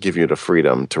it does give you the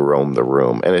freedom to roam the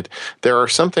room. And there are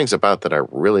some things about that I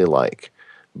really like,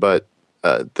 but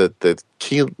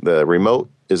the remote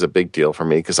is a big deal for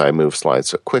me, because I move slides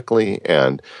so quickly.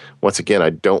 And once again, I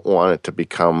don't want it to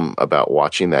become about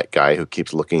watching that guy who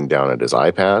keeps looking down at his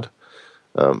iPad.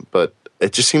 But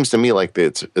it just seems to me like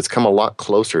it's come a lot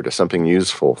closer to something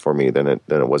useful for me than it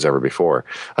was ever before.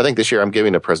 I think this year I'm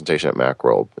giving a presentation at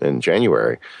Macworld in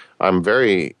January. I'm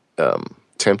very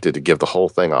tempted to give the whole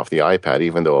thing off the iPad,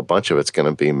 even though a bunch of it's going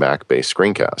to be Mac-based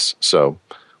screencasts. So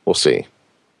we'll see.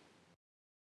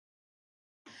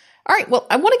 All right. Well,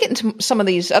 I want to get into some of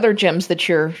these other gems that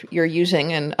you're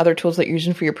using and other tools that you're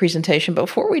using for your presentation. But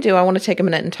before we do, I want to take a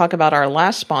minute and talk about our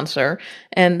last sponsor,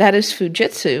 and that is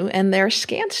Fujitsu and their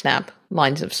ScanSnap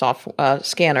lines of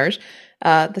scanners.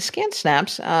 The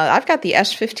ScanSnaps, I've got the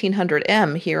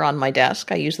S1500M here on my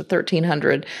desk. I use the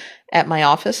 1300 at my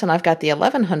office, and I've got the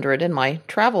 1100 in my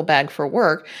travel bag for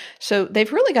work. So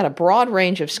they've really got a broad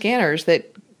range of scanners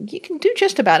that you can do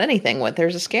just about anything with.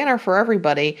 There's a scanner for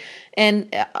everybody,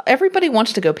 and everybody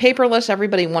wants to go paperless.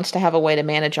 Everybody wants to have a way to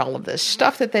manage all of this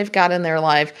stuff that they've got in their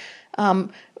life.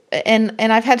 And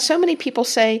I've had so many people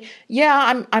say,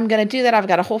 "Yeah, I'm going to do that. I've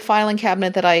got a whole filing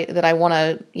cabinet that I want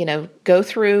to go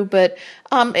through, but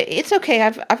it's okay.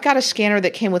 I've got a scanner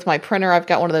that came with my printer. I've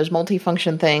got one of those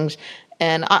multifunction things,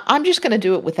 and I'm just going to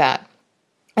do it with that."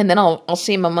 And then I'll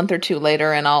see him a month or two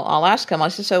later, and I'll ask him. I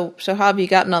said, "So how have you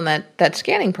gotten on that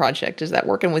scanning project? Is that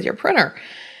working with your printer?"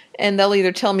 And they'll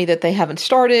either tell me that they haven't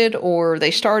started, or they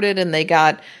started and they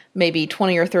got maybe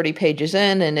 20 or 30 pages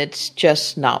in, and it's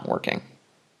just not working.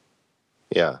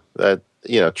 Yeah,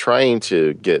 trying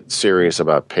to get serious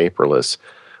about paperless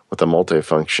with a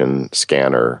multifunction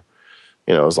scanner,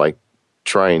 is like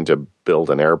trying to build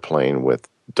an airplane with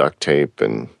duct tape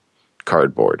and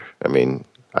cardboard. I mean,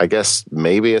 I guess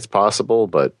maybe it's possible,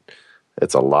 but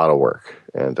it's a lot of work.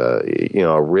 And,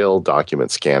 a real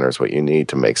document scanner is what you need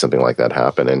to make something like that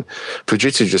happen. And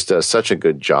Fujitsu just does such a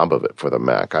good job of it for the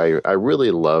Mac. I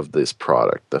really love this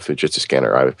product, the Fujitsu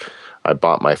scanner. I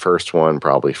bought my first one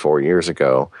probably 4 years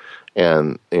ago.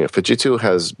 And Fujitsu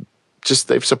has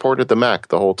they've supported the Mac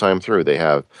the whole time through. They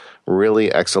have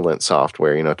really excellent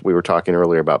software. We were talking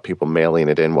earlier about people mailing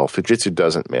it in. Well, Fujitsu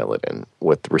doesn't mail it in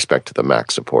with respect to the Mac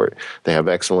support. They have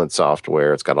excellent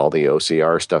software. It's got all the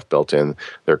OCR stuff built in.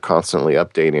 They're constantly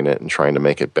updating it and trying to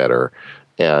make it better.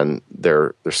 And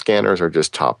their scanners are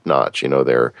just top notch.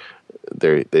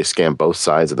 They scan both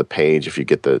sides of the page if you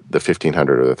get the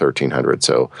 1500 or the 1300.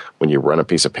 So when you run a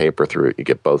piece of paper through it, you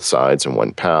get both sides in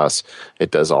one pass.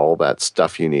 It does all that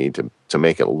stuff you need to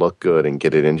make it look good and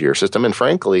get it into your system. And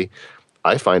frankly,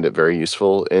 I find it very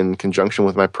useful in conjunction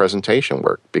with my presentation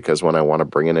work, because when I want to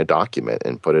bring in a document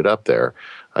and put it up there,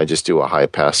 I just do a high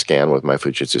pass scan with my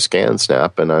Fujitsu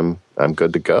ScanSnap, and I'm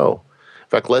good to go. In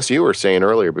fact, Les, you were saying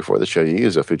earlier before the show you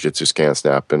use a Fujitsu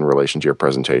ScanSnap in relation to your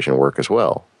presentation work as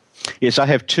well. Yes, I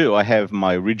have two. I have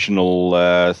my original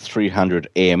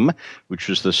 300M, which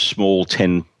was the small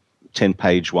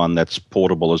 10-page one that's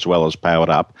portable as well as powered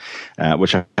up,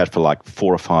 which I've had for like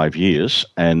 4 or 5 years,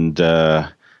 and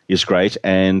is great.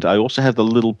 And I also have the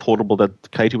little portable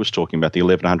that Katie was talking about, the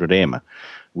 1100M,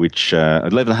 which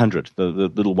 1100, the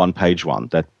little one-page one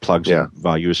that plugs in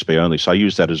via USB only. So I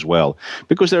use that as well,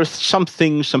 because there are some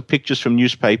things, some pictures from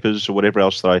newspapers or whatever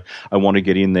else that I want to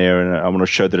get in there, and I want to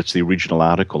show that it's the original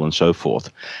article and so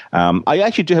forth. I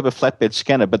actually do have a flatbed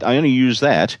scanner, but I only use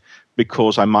that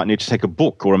because I might need to take a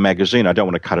book or a magazine. I don't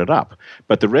want to cut it up.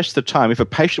 But the rest of the time, if a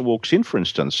patient walks in, for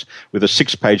instance, with a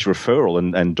 6-page referral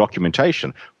and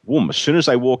documentation, as soon as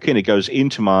they walk in, it goes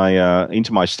into my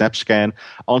SnapScan,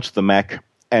 onto the Mac,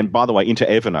 and by the way, into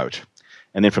Evernote,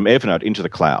 and then from Evernote into the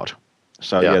cloud.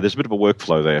 So there's a bit of a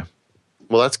workfore there.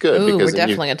 Well, that's good. Ooh, we're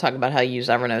definitely going to talk about how you use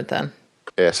Evernote then.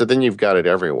 Yeah, so then you've got it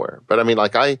everywhere. But I mean,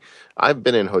 like I've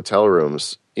been in hotel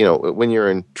rooms, when you're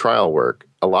in trial work,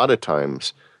 a lot of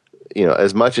times,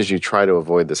 as much as you try to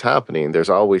avoid this happening, there's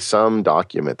always some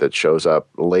document that shows up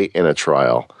late in a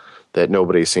trial that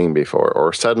nobody's seen before,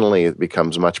 or suddenly it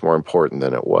becomes much more important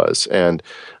than it was. And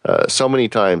so many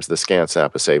times the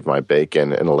ScanSnap has saved my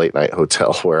bacon in a late night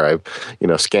hotel where I'm,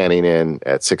 scanning in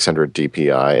at 600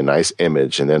 DPI, a nice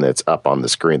image, and then it's up on the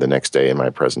screen the next day in my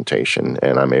presentation,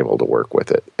 and I'm able to work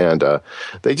with it. And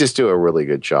they just do a really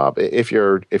good job. If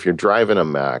you're driving a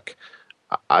Mac,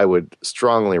 I would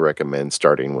strongly recommend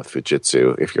starting with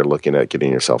Fujitsu if you're looking at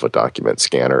getting yourself a document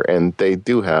scanner. And they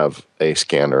do have a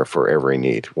scanner for every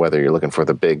need, whether you're looking for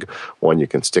the big one you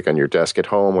can stick on your desk at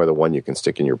home or the one you can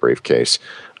stick in your briefcase.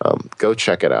 Go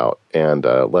check it out and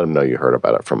let them know you heard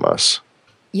about it from us.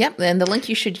 Yep, and the link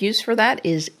you should use for that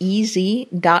is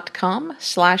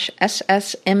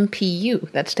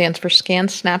ez.com/SSMPU. That stands for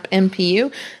ScanSnap MPU,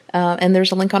 and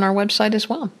there's a link on our website as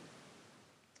well.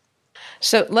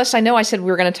 So, Les, I know I said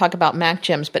we were going to talk about Mac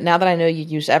gems, but now that I know you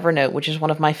use Evernote, which is one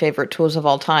of my favorite tools of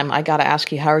all time, I got to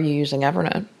ask you, how are you using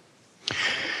Evernote?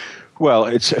 Well,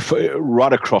 it's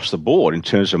right across the board in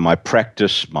terms of my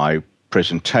practice, my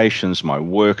presentations, my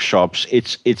workshops.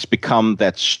 It's become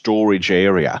that storage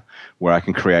area where I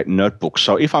can create notebooks.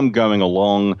 So if I'm going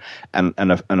along and I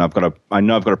know I've got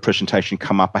a presentation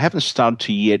come up, I haven't started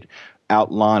to yet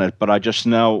outline it, but I just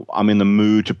know I'm in the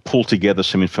mood to pull together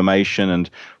some information and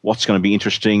what's going to be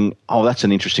interesting. Oh, that's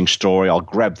an interesting story. I'll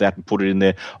grab that and put it in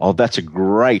there. Oh, that's a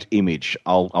great image.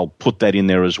 I'll put that in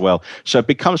there as well. So it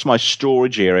becomes my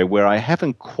storage area where I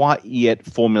haven't quite yet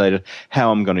formulated how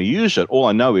I'm going to use it. All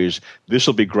I know is this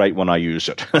will be great when I use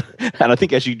it. And I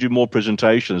think as you do more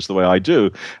presentations the way I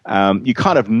do, you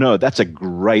kind of know that's a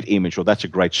great image or that's a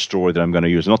great story that I'm going to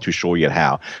use. I'm not too sure yet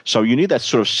how. So you need that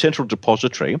sort of central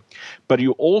depository, but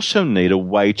you also need a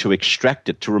way to extract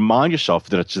it, to remind yourself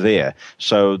that it's there.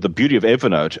 So the beauty of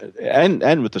Evernote,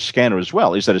 and with the scanner as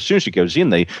well, is that as soon as it goes in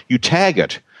there, you tag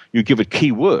it, you give it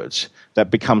keywords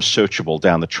that become searchable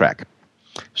down the track.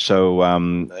 So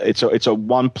it's a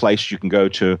one place you can go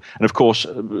to, and of course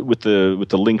with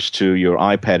the links to your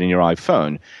iPad and your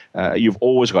iPhone, you've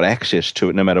always got access to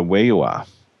it no matter where you are.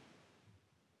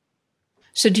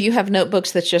 So do you have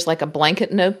notebooks that's just like a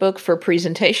blanket notebook for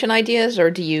presentation ideas,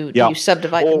 or do you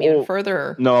subdivide them even further?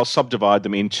 Or? No, I'll subdivide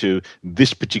them into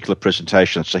this particular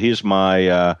presentation. So here's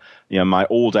my my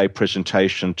all-day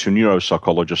presentation to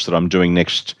neuropsychologists that I'm doing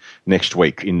next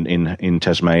week in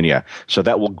Tasmania. So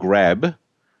that will grab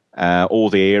all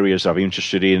the areas I'm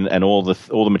interested in and all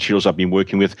the materials I've been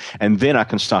working with, and then I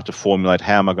can start to formulate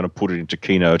how am I going to put it into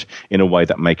Keynote in a way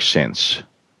that makes sense.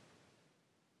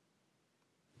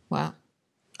 Wow.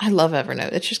 I love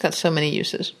Evernote. It's just got so many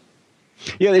uses.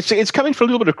 Yeah, it's coming for a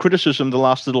little bit of criticism the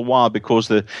last little while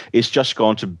because it's just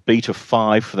gone to beta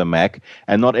 5 for the Mac,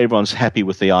 and not everyone's happy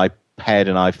with the iPad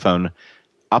and iPhone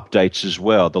updates as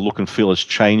well. The look and feel has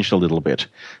changed a little bit.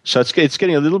 So it's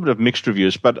getting a little bit of mixed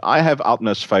reviews, but I have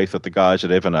utmost faith that the guys at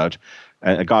Evernote,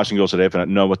 guys and girls at Evernote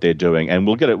know what they're doing, and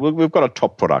we'll get it. We've got a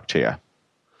top product here.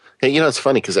 Hey, it's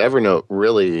funny because Evernote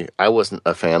really, I wasn't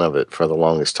a fan of it for the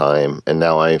longest time, and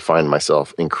now I find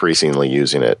myself increasingly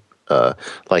using it,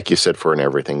 like you said, for an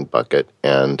everything bucket.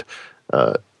 And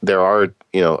there are,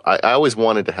 I always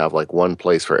wanted to have like one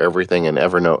place for everything, and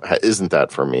Evernote isn't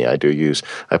that for me. I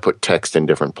put text in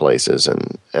different places,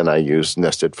 and I use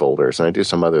nested folders, and I do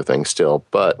some other things still.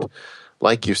 But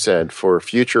like you said, for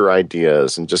future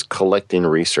ideas and just collecting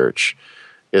research,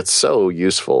 it's so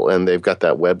useful. And they've got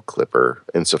that web clipper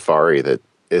in Safari that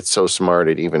it's so smart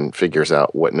it even figures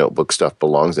out what notebook stuff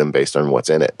belongs in based on what's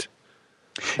in it.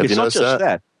 Have it's you not noticed just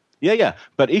that? Yeah.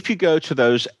 But if you go to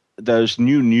those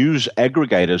new news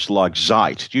aggregators like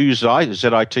Zite, do you use Zite?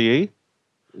 Z-I-T-E?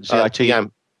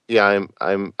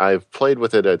 Z-I-T-E? I've played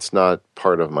with it. It's not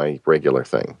part of my regular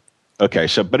thing. Okay,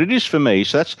 but it is for me.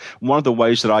 So that's one of the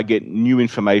ways that I get new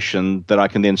information that I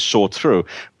can then sort through.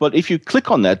 But if you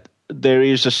click on that, there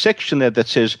is a section there that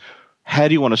says, how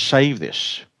do you want to save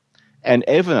this? And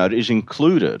Evernote is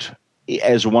included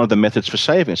as one of the methods for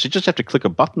saving. So you just have to click a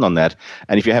button on that,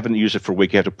 and if you haven't used it for a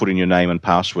week, you have to put in your name and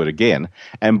password again,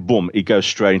 and boom, it goes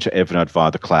straight into Evernote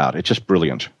via the cloud. It's just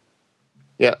brilliant.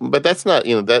 Yeah, but that's not,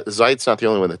 that Zite's not the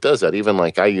only one that does that. Even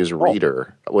like I use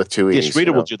Reader with 2 E's. Yes,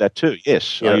 Reader will do that too.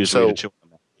 Yes, I use Reader too.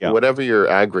 Yeah. Whatever your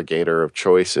aggregator of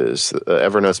choice is,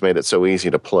 Evernote's made it so easy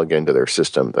to plug into their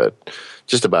system that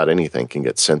just about anything can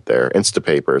get sent there.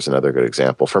 Instapaper is another good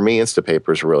example. For me,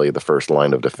 Instapaper is really the first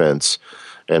line of defense.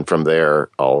 And from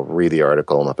there, I'll read the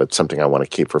article, and if it's something I want to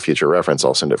keep for future reference,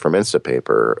 I'll send it from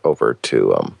Instapaper over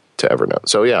to Evernote.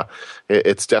 So yeah,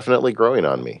 it's definitely growing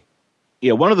on me.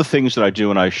 Yeah, one of the things that I do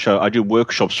when I do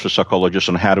workshops for psychologists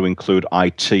on how to include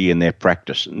IT in their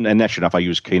practice. And naturally enough, I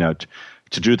use Keynote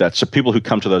to do that. So people who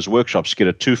come to those workshops get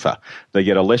a twofer. They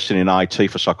get a lesson in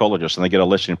IT for psychologists, and they get a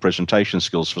lesson in presentation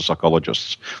skills for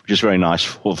psychologists, which is very nice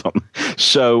for them.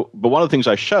 So, but one of the things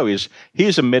I show is,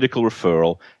 here's a medical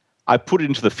referral. I put it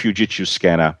into the Fujitsu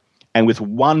scanner, and with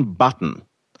one button,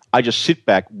 I just sit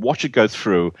back, watch it go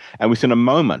through, and within a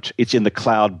moment, it's in the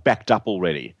cloud backed up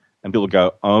already. And people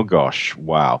go, oh gosh,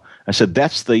 wow. I said,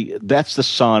 that's the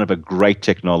sign of a great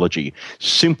technology.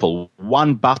 Simple,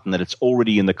 one button that it's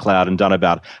already in the cloud and done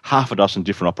about half a dozen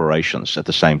different operations at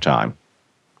the same time.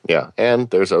 Yeah, and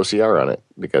there's OCR on it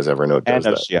because Evernote does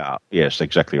that. And OCR, yes,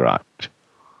 exactly right.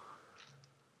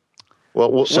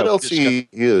 Well, what else do you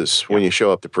use when you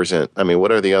show up to present? I mean,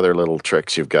 what are the other little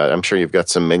tricks you've got? I'm sure you've got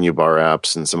some menu bar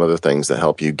apps and some other things that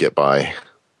help you get by.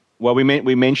 Well, we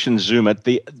mentioned Zoom.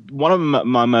 One of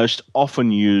my most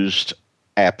often used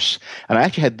apps, and I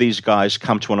actually had these guys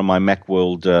come to one of my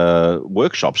Macworld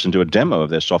workshops and do a demo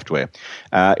of their software,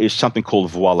 is something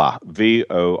called Voila,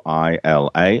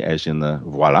 V-O-I-L-A, as in the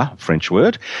voila, French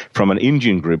word, from an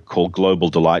Indian group called Global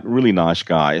Delight. Really nice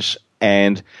guys.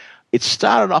 And it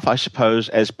started off, I suppose,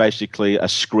 as basically a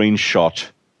screenshot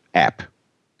app,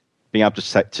 being able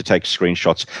to take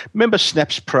screenshots. Remember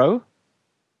Snaps Pro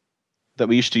that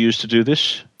we used to use to do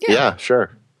this? Yeah,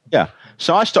 sure. Yeah.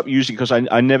 So I stopped using it because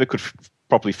I never could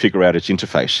properly figure out its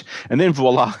interface. And then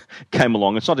Voila came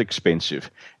along. It's not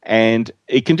expensive. And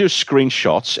it can do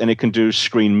screenshots, and it can do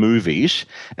screen movies.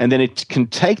 And then it can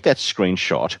take that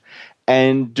screenshot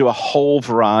and do a whole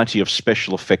variety of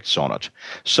special effects on it.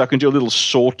 So I can do a little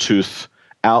sawtooth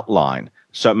outline,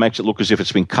 so it makes it look as if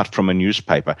it's been cut from a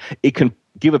newspaper. It can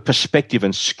give a perspective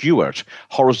and skew it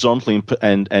horizontally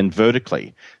and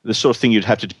vertically, the sort of thing you'd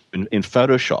have to do in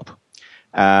Photoshop.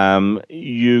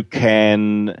 You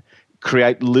can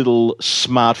create little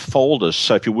smart folders.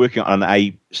 So if you're working on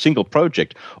a single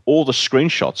project, all the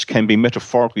screenshots can be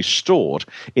metaphorically stored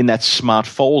in that smart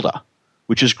folder,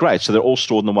 which is great. So they're all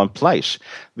stored in the one place.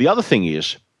 The other thing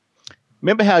is,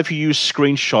 remember how if you use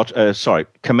Shift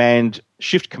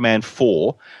Command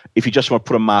 4, if you just want to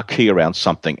put a marquee around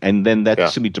something, and then that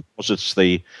simply deposits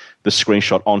the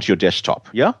screenshot onto your desktop,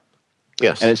 yeah?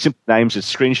 Yes. And it simply names it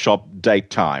screenshot date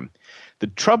time. The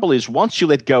trouble is, once you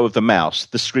let go of the mouse,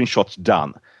 the screenshot's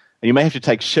done. And you may have to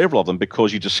take several of them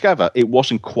because you discover it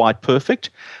wasn't quite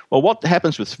perfect. Well, what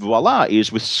happens with Voila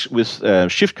is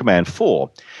with Shift Command 4,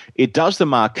 it does the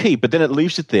marquee, but then it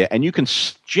leaves it there, and you can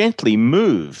gently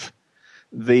move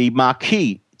the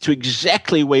marquee to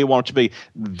exactly where you want it to be.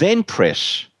 Then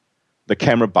press the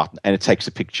camera button, and it takes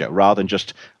a picture rather than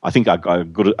just. I think I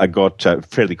got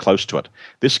fairly close to it.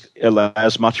 This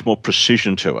allows much more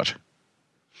precision to it.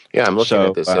 Yeah, I'm looking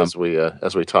at this as we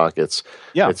talk. It's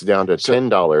down to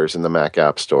 $10 in the Mac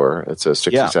App Store. It says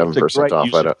 67%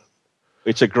 off.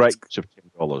 It's a great use of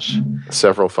 $10.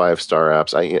 Several 5-star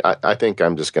apps. I think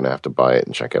I'm just going to have to buy it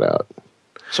and check it out.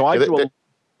 So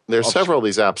there's several of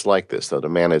these apps like this though to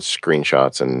manage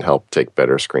screenshots and help take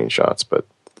better screenshots. But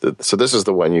so this is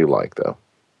the one you like though.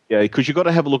 Yeah, because you've got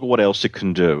to have a look at what else it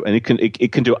can do. And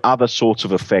it can do other sorts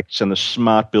of effects and the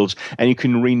smart builds, and you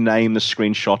can rename the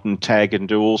screenshot and tag it and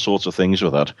do all sorts of things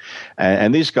with it.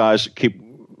 And these guys keep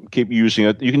using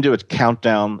it. You can do a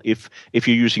countdown if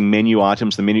you're using menu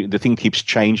items. The thing keeps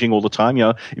changing all the time. You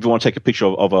know, if you want to take a picture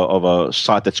of a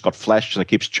site that's got flash and it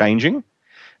keeps changing,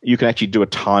 you can actually do a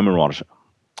timer on it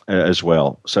as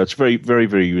well. So it's very, very,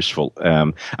 very useful.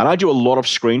 And I do a lot of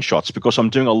screenshots because I'm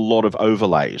doing a lot of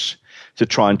overlays to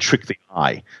try and trick the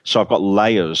eye. So I've got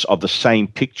layers of the same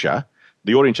picture.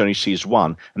 The audience only sees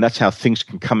one, and that's how things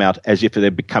can come out as if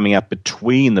they're coming out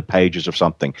between the pages of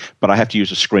something. But I have to use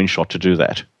a screenshot to do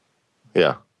that.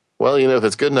 Yeah. Well, if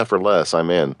it's good enough for less, I'm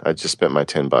in. I just spent my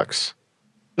 $10.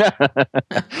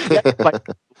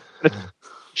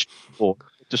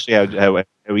 To see how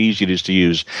easy it is to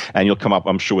use, and you'll come up,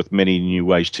 I'm sure, with many new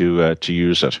ways to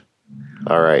use it.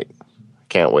 All right.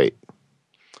 Can't wait.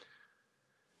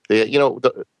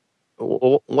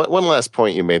 One last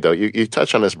point you made, though, you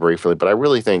touched on this briefly, but I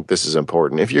really think this is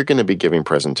important. If you're going to be giving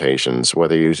presentations,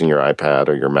 whether you're using your iPad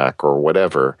or your Mac or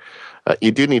whatever,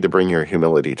 you do need to bring your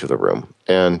humility to the room.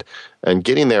 And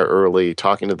getting there early,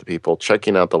 talking to the people,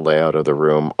 checking out the layout of the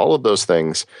room, all of those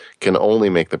things can only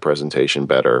make the presentation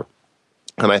better.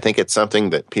 And I think it's something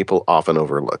that people often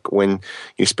overlook. When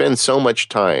you spend so much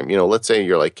time, let's say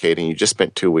you're like Kate and you just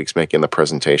spent 2 weeks making the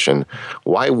presentation,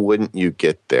 why wouldn't you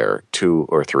get there 2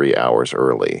 or 3 hours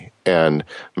early and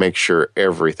make sure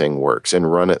everything works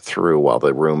and run it through while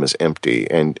the room is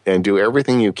empty and do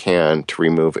everything you can to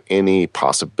remove any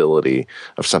possibility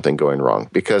of something going wrong?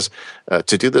 Because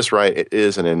to do this right, it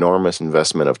is an enormous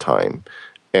investment of time,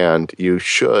 and you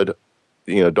should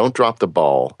don't drop the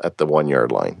ball at the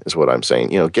 1-yard line is what I'm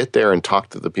saying. Get there and talk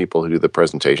to the people who do the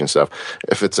presentation stuff.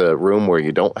 If it's a room where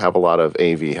you don't have a lot of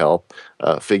AV help,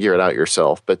 figure it out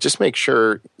yourself. But just make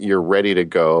sure you're ready to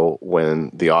go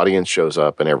when the audience shows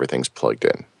up and everything's plugged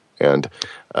in. And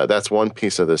that's one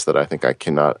piece of this that I think I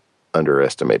cannot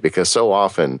underestimate, because so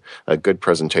often a good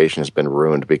presentation has been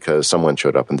ruined because someone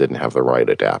showed up and didn't have the right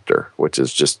adapter, which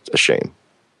is just a shame.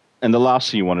 And the last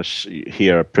thing you want to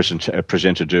hear a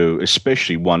presenter do,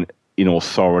 especially one in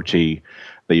authority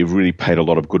that you've really paid a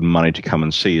lot of good money to come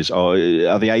and see, is, are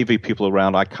the AV people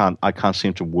around? I can't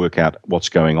seem to work out what's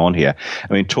going on here.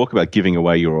 I mean, talk about giving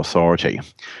away your authority.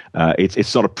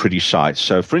 It's not a pretty sight.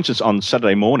 So, for instance, on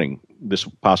Saturday morning, this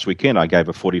past weekend, I gave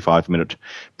a 45-minute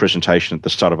presentation at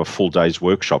the start of a full day's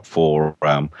workshop for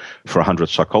 100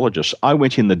 psychologists. I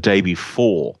went in the day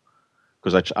before,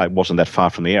 because I wasn't that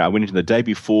far from the air. I went in the day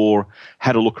before,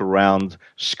 had a look around,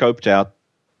 scoped out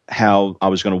how I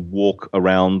was going to walk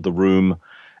around the room,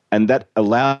 and that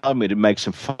allowed me to make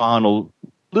some final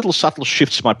little subtle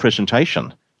shifts to my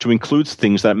presentation to include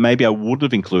things that maybe I wouldn't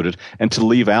have included, and to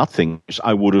leave out things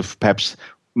I would have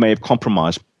may have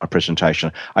compromised my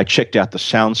presentation. I checked out the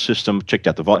sound system, checked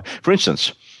out the volume. For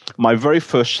instance, my very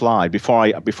first slide before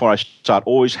I start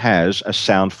always has a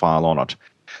sound file on it,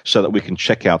 so that we can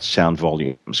check out sound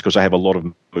volumes, because I have a lot of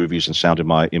movies and sound in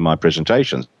my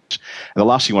presentations. And the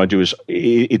last thing I want to do is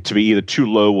it to be either too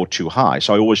low or too high.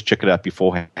 So I always check it out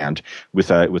beforehand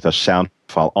with a sound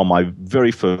file on my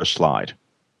very first slide.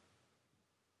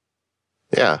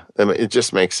 Yeah, I mean, it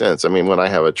just makes sense. I mean, when I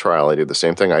have a trial, I do the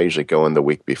same thing. I usually go in the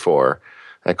week before.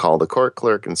 I call the court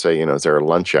clerk and say, is there a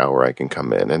lunch hour I can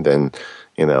come in? And then,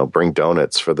 bring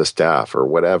donuts for the staff or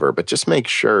whatever. But just make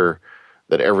sure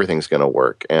that everything's going to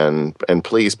work. And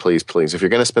please, please, please, if you're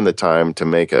going to spend the time to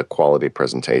make a quality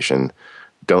presentation,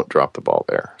 don't drop the ball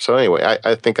there. So anyway,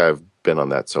 I think I've been on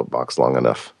that soapbox long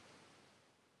enough.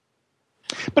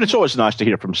 But it's always nice to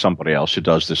hear from somebody else who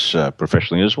does this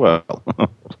professionally as well.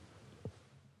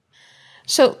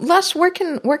 So, Les, where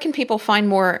can people find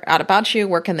more out about you?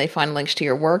 Where can they find links to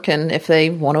your work, and if they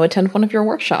want to attend one of your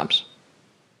workshops?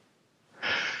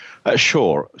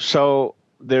 Sure. So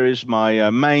there is my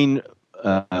main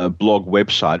blog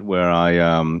website where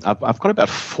I've got about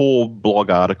 4 blog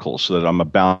articles that I'm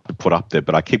about to put up there,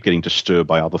 but I keep getting disturbed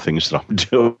by other things that I'm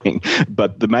doing.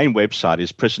 But the main website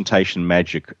is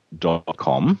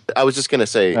presentationmagic.com. I was just going to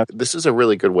say, this is a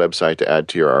really good website to add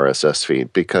to your RSS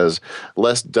feed because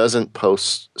Les doesn't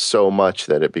post so much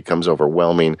that it becomes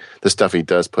overwhelming. The stuff he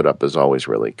does put up is always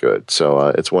really good. So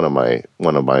it's one of my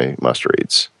must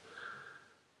reads.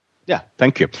 Yeah,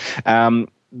 thank you.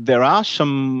 There are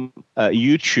some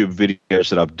YouTube videos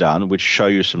that I've done which show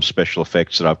you some special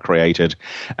effects that I've created.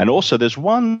 And also there's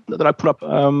one that I put up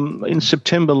in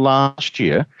September last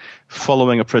year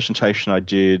following a presentation I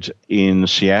did in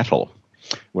Seattle,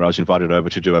 where I was invited over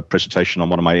to do a presentation on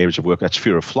one of my areas of work, that's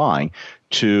Fear of Flying,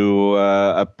 to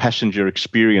a passenger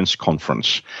experience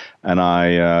conference. And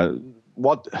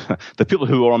the people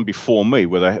who were on before me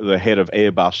were the head of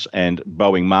Airbus and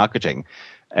Boeing marketing.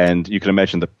 And you can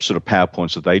imagine the sort of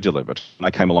PowerPoints that they delivered. And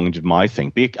I came along and did my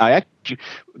thing. This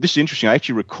is interesting. I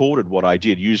actually recorded what I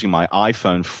did using my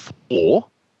iPhone 4,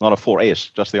 not a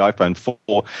 4S, just the iPhone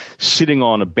 4, sitting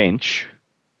on a bench,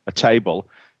 a table,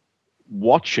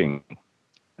 watching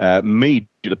me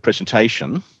do the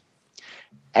presentation.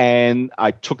 And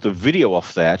I took the video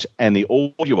off that and the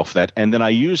audio off that. And then I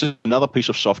used another piece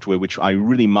of software, which I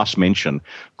really must mention,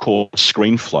 called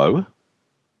ScreenFlow.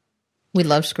 We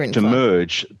love ScreenFlow. To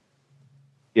merge.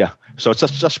 Yeah. So it's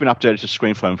just been updated to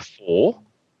ScreenFlow 4.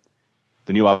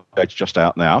 The new update's just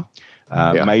out now.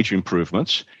 Major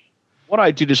improvements. What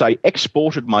I did is I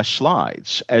exported my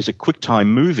slides as a QuickTime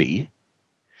movie,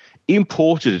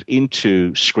 imported it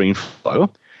into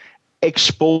ScreenFlow,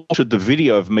 exported the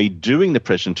video of me doing the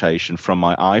presentation from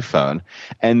my iPhone,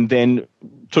 and then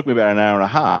took me about an hour and a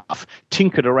half,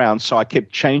 tinkered around, so I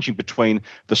kept changing between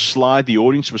the slide the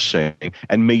audience was seeing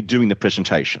and me doing the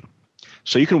presentation.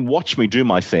 So you can watch me do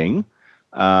my thing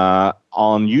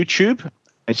on YouTube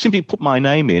and simply put my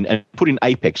name in and put in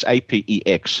Apex,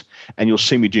 A-P-E-X, and you'll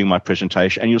see me doing my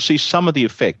presentation, and you'll see some of the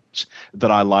effects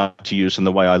that I like to use and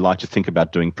the way I like to think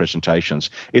about doing presentations.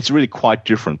 It's really quite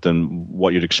different than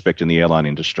what you'd expect in the airline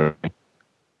industry.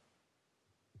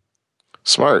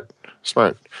 Smart.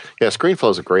 Yeah, ScreenFlow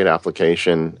is a great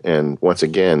application, and once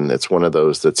again, it's one of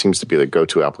those that seems to be the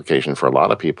go-to application for a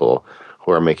lot of people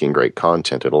who are making great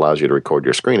content. It allows you to record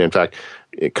your screen. In fact,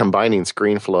 combining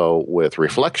ScreenFlow with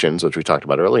Reflections, which we talked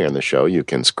about earlier in the show, you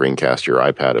can screencast your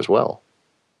iPad as well.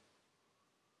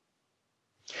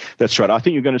 That's right. I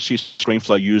think you're going to see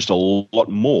ScreenFlow used a lot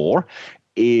more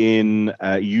in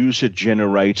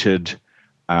user-generated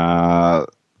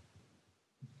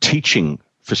teaching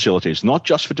facilities, not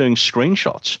just for doing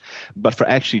screenshots, but for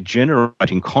actually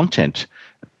generating content,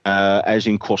 as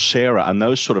in Coursera and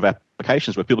those sort of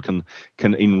applications where people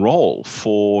can enroll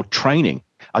for training.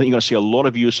 I think you're going to see a lot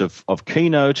of use of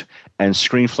Keynote and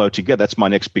ScreenFlow together. That's my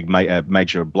next big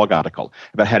major blog article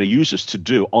about how to use this to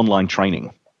do online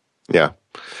training. Yeah.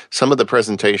 Some of the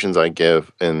presentations I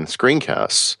give in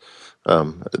screencasts,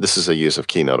 this is a use of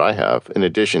Keynote I have, in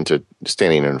addition to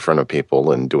standing in front of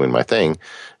people and doing my thing,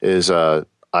 is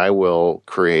I will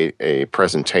create a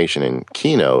presentation in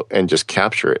Keynote and just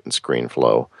capture it in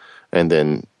ScreenFlow and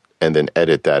then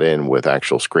edit that in with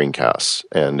actual screencasts.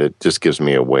 And it just gives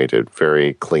me a way to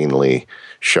very cleanly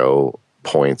show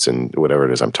points and whatever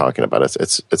it is I'm talking about.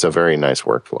 It's a very nice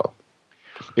workflow.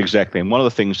 Exactly. And one of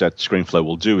the things that ScreenFlow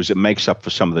will do is it makes up for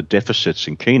some of the deficits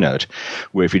in Keynote,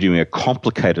 where if you're doing a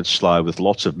complicated slide with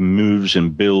lots of moves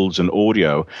and builds and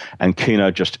audio, and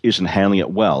Keynote just isn't handling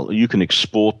it well, you can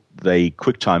export the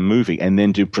QuickTime movie and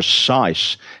then do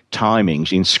precise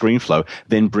timings in ScreenFlow,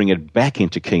 then bring it back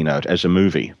into Keynote as a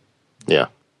movie. Yeah.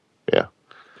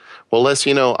 Well, Les,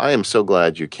 I am so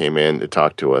glad you came in to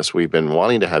talk to us. We've been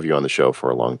wanting to have you on the show for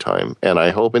a long time, and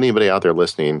I hope anybody out there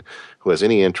listening who has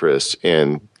any interest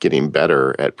in getting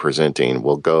better at presenting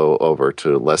will go over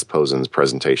to Les Posen's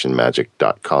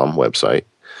presentationmagic.com website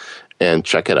and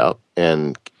check it out,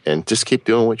 and just keep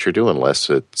doing what you're doing, Les.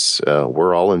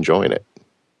 We're all enjoying it.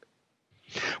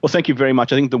 Well, thank you very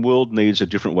much. I think the world needs a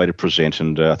different way to present,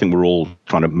 and I think we're all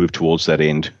trying to move towards that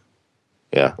end.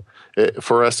 Yeah.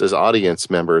 For us as audience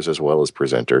members as well as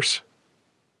presenters.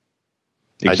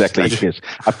 Exactly. I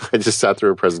just sat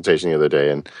through a presentation the other day,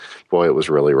 and boy, it was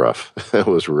really rough. It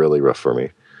was really rough for me.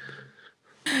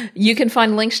 You can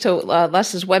find links to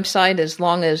Les's website as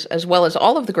well as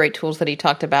all of the great tools that he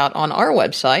talked about on our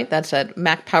website. That's at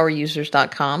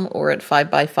macpowerusers.com or at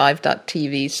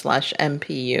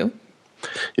 5x5.tv/MPU.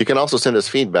 You can also send us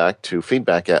feedback to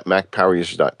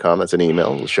feedback@macpowerusers.com. That's an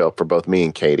email. It'll show up for both me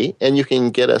and Katie. And you can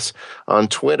get us on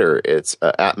Twitter. It's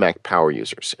at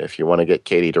MacPowerUsers. If you want to get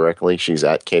Katie directly, she's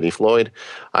at Katie Floyd.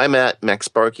 I'm at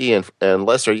MacSparky. And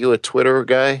Les, are you a Twitter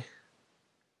guy?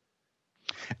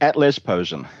 At Les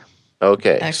Posen.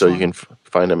 Okay, Excellent. So you can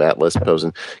find them at Les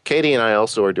Posen. Katie and I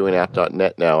also are doing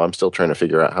app.net now. I'm still trying to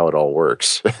figure out how it all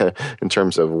works in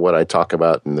terms of what I talk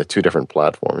about in the two different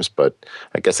platforms, but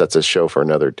I guess that's a show for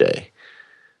another day.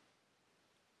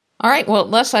 All right. Well,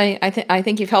 Les, I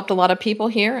think you've helped a lot of people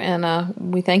here, and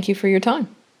we thank you for your time.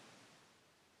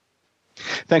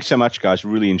 Thanks so much, guys.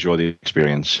 Really enjoy the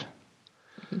experience.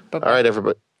 Bye-bye. All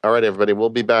right, everybody. We'll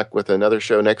be back with another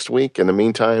show next week. In the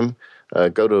meantime,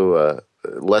 go to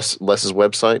Les's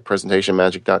website,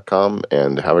 presentationmagic.com,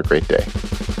 and have a great day.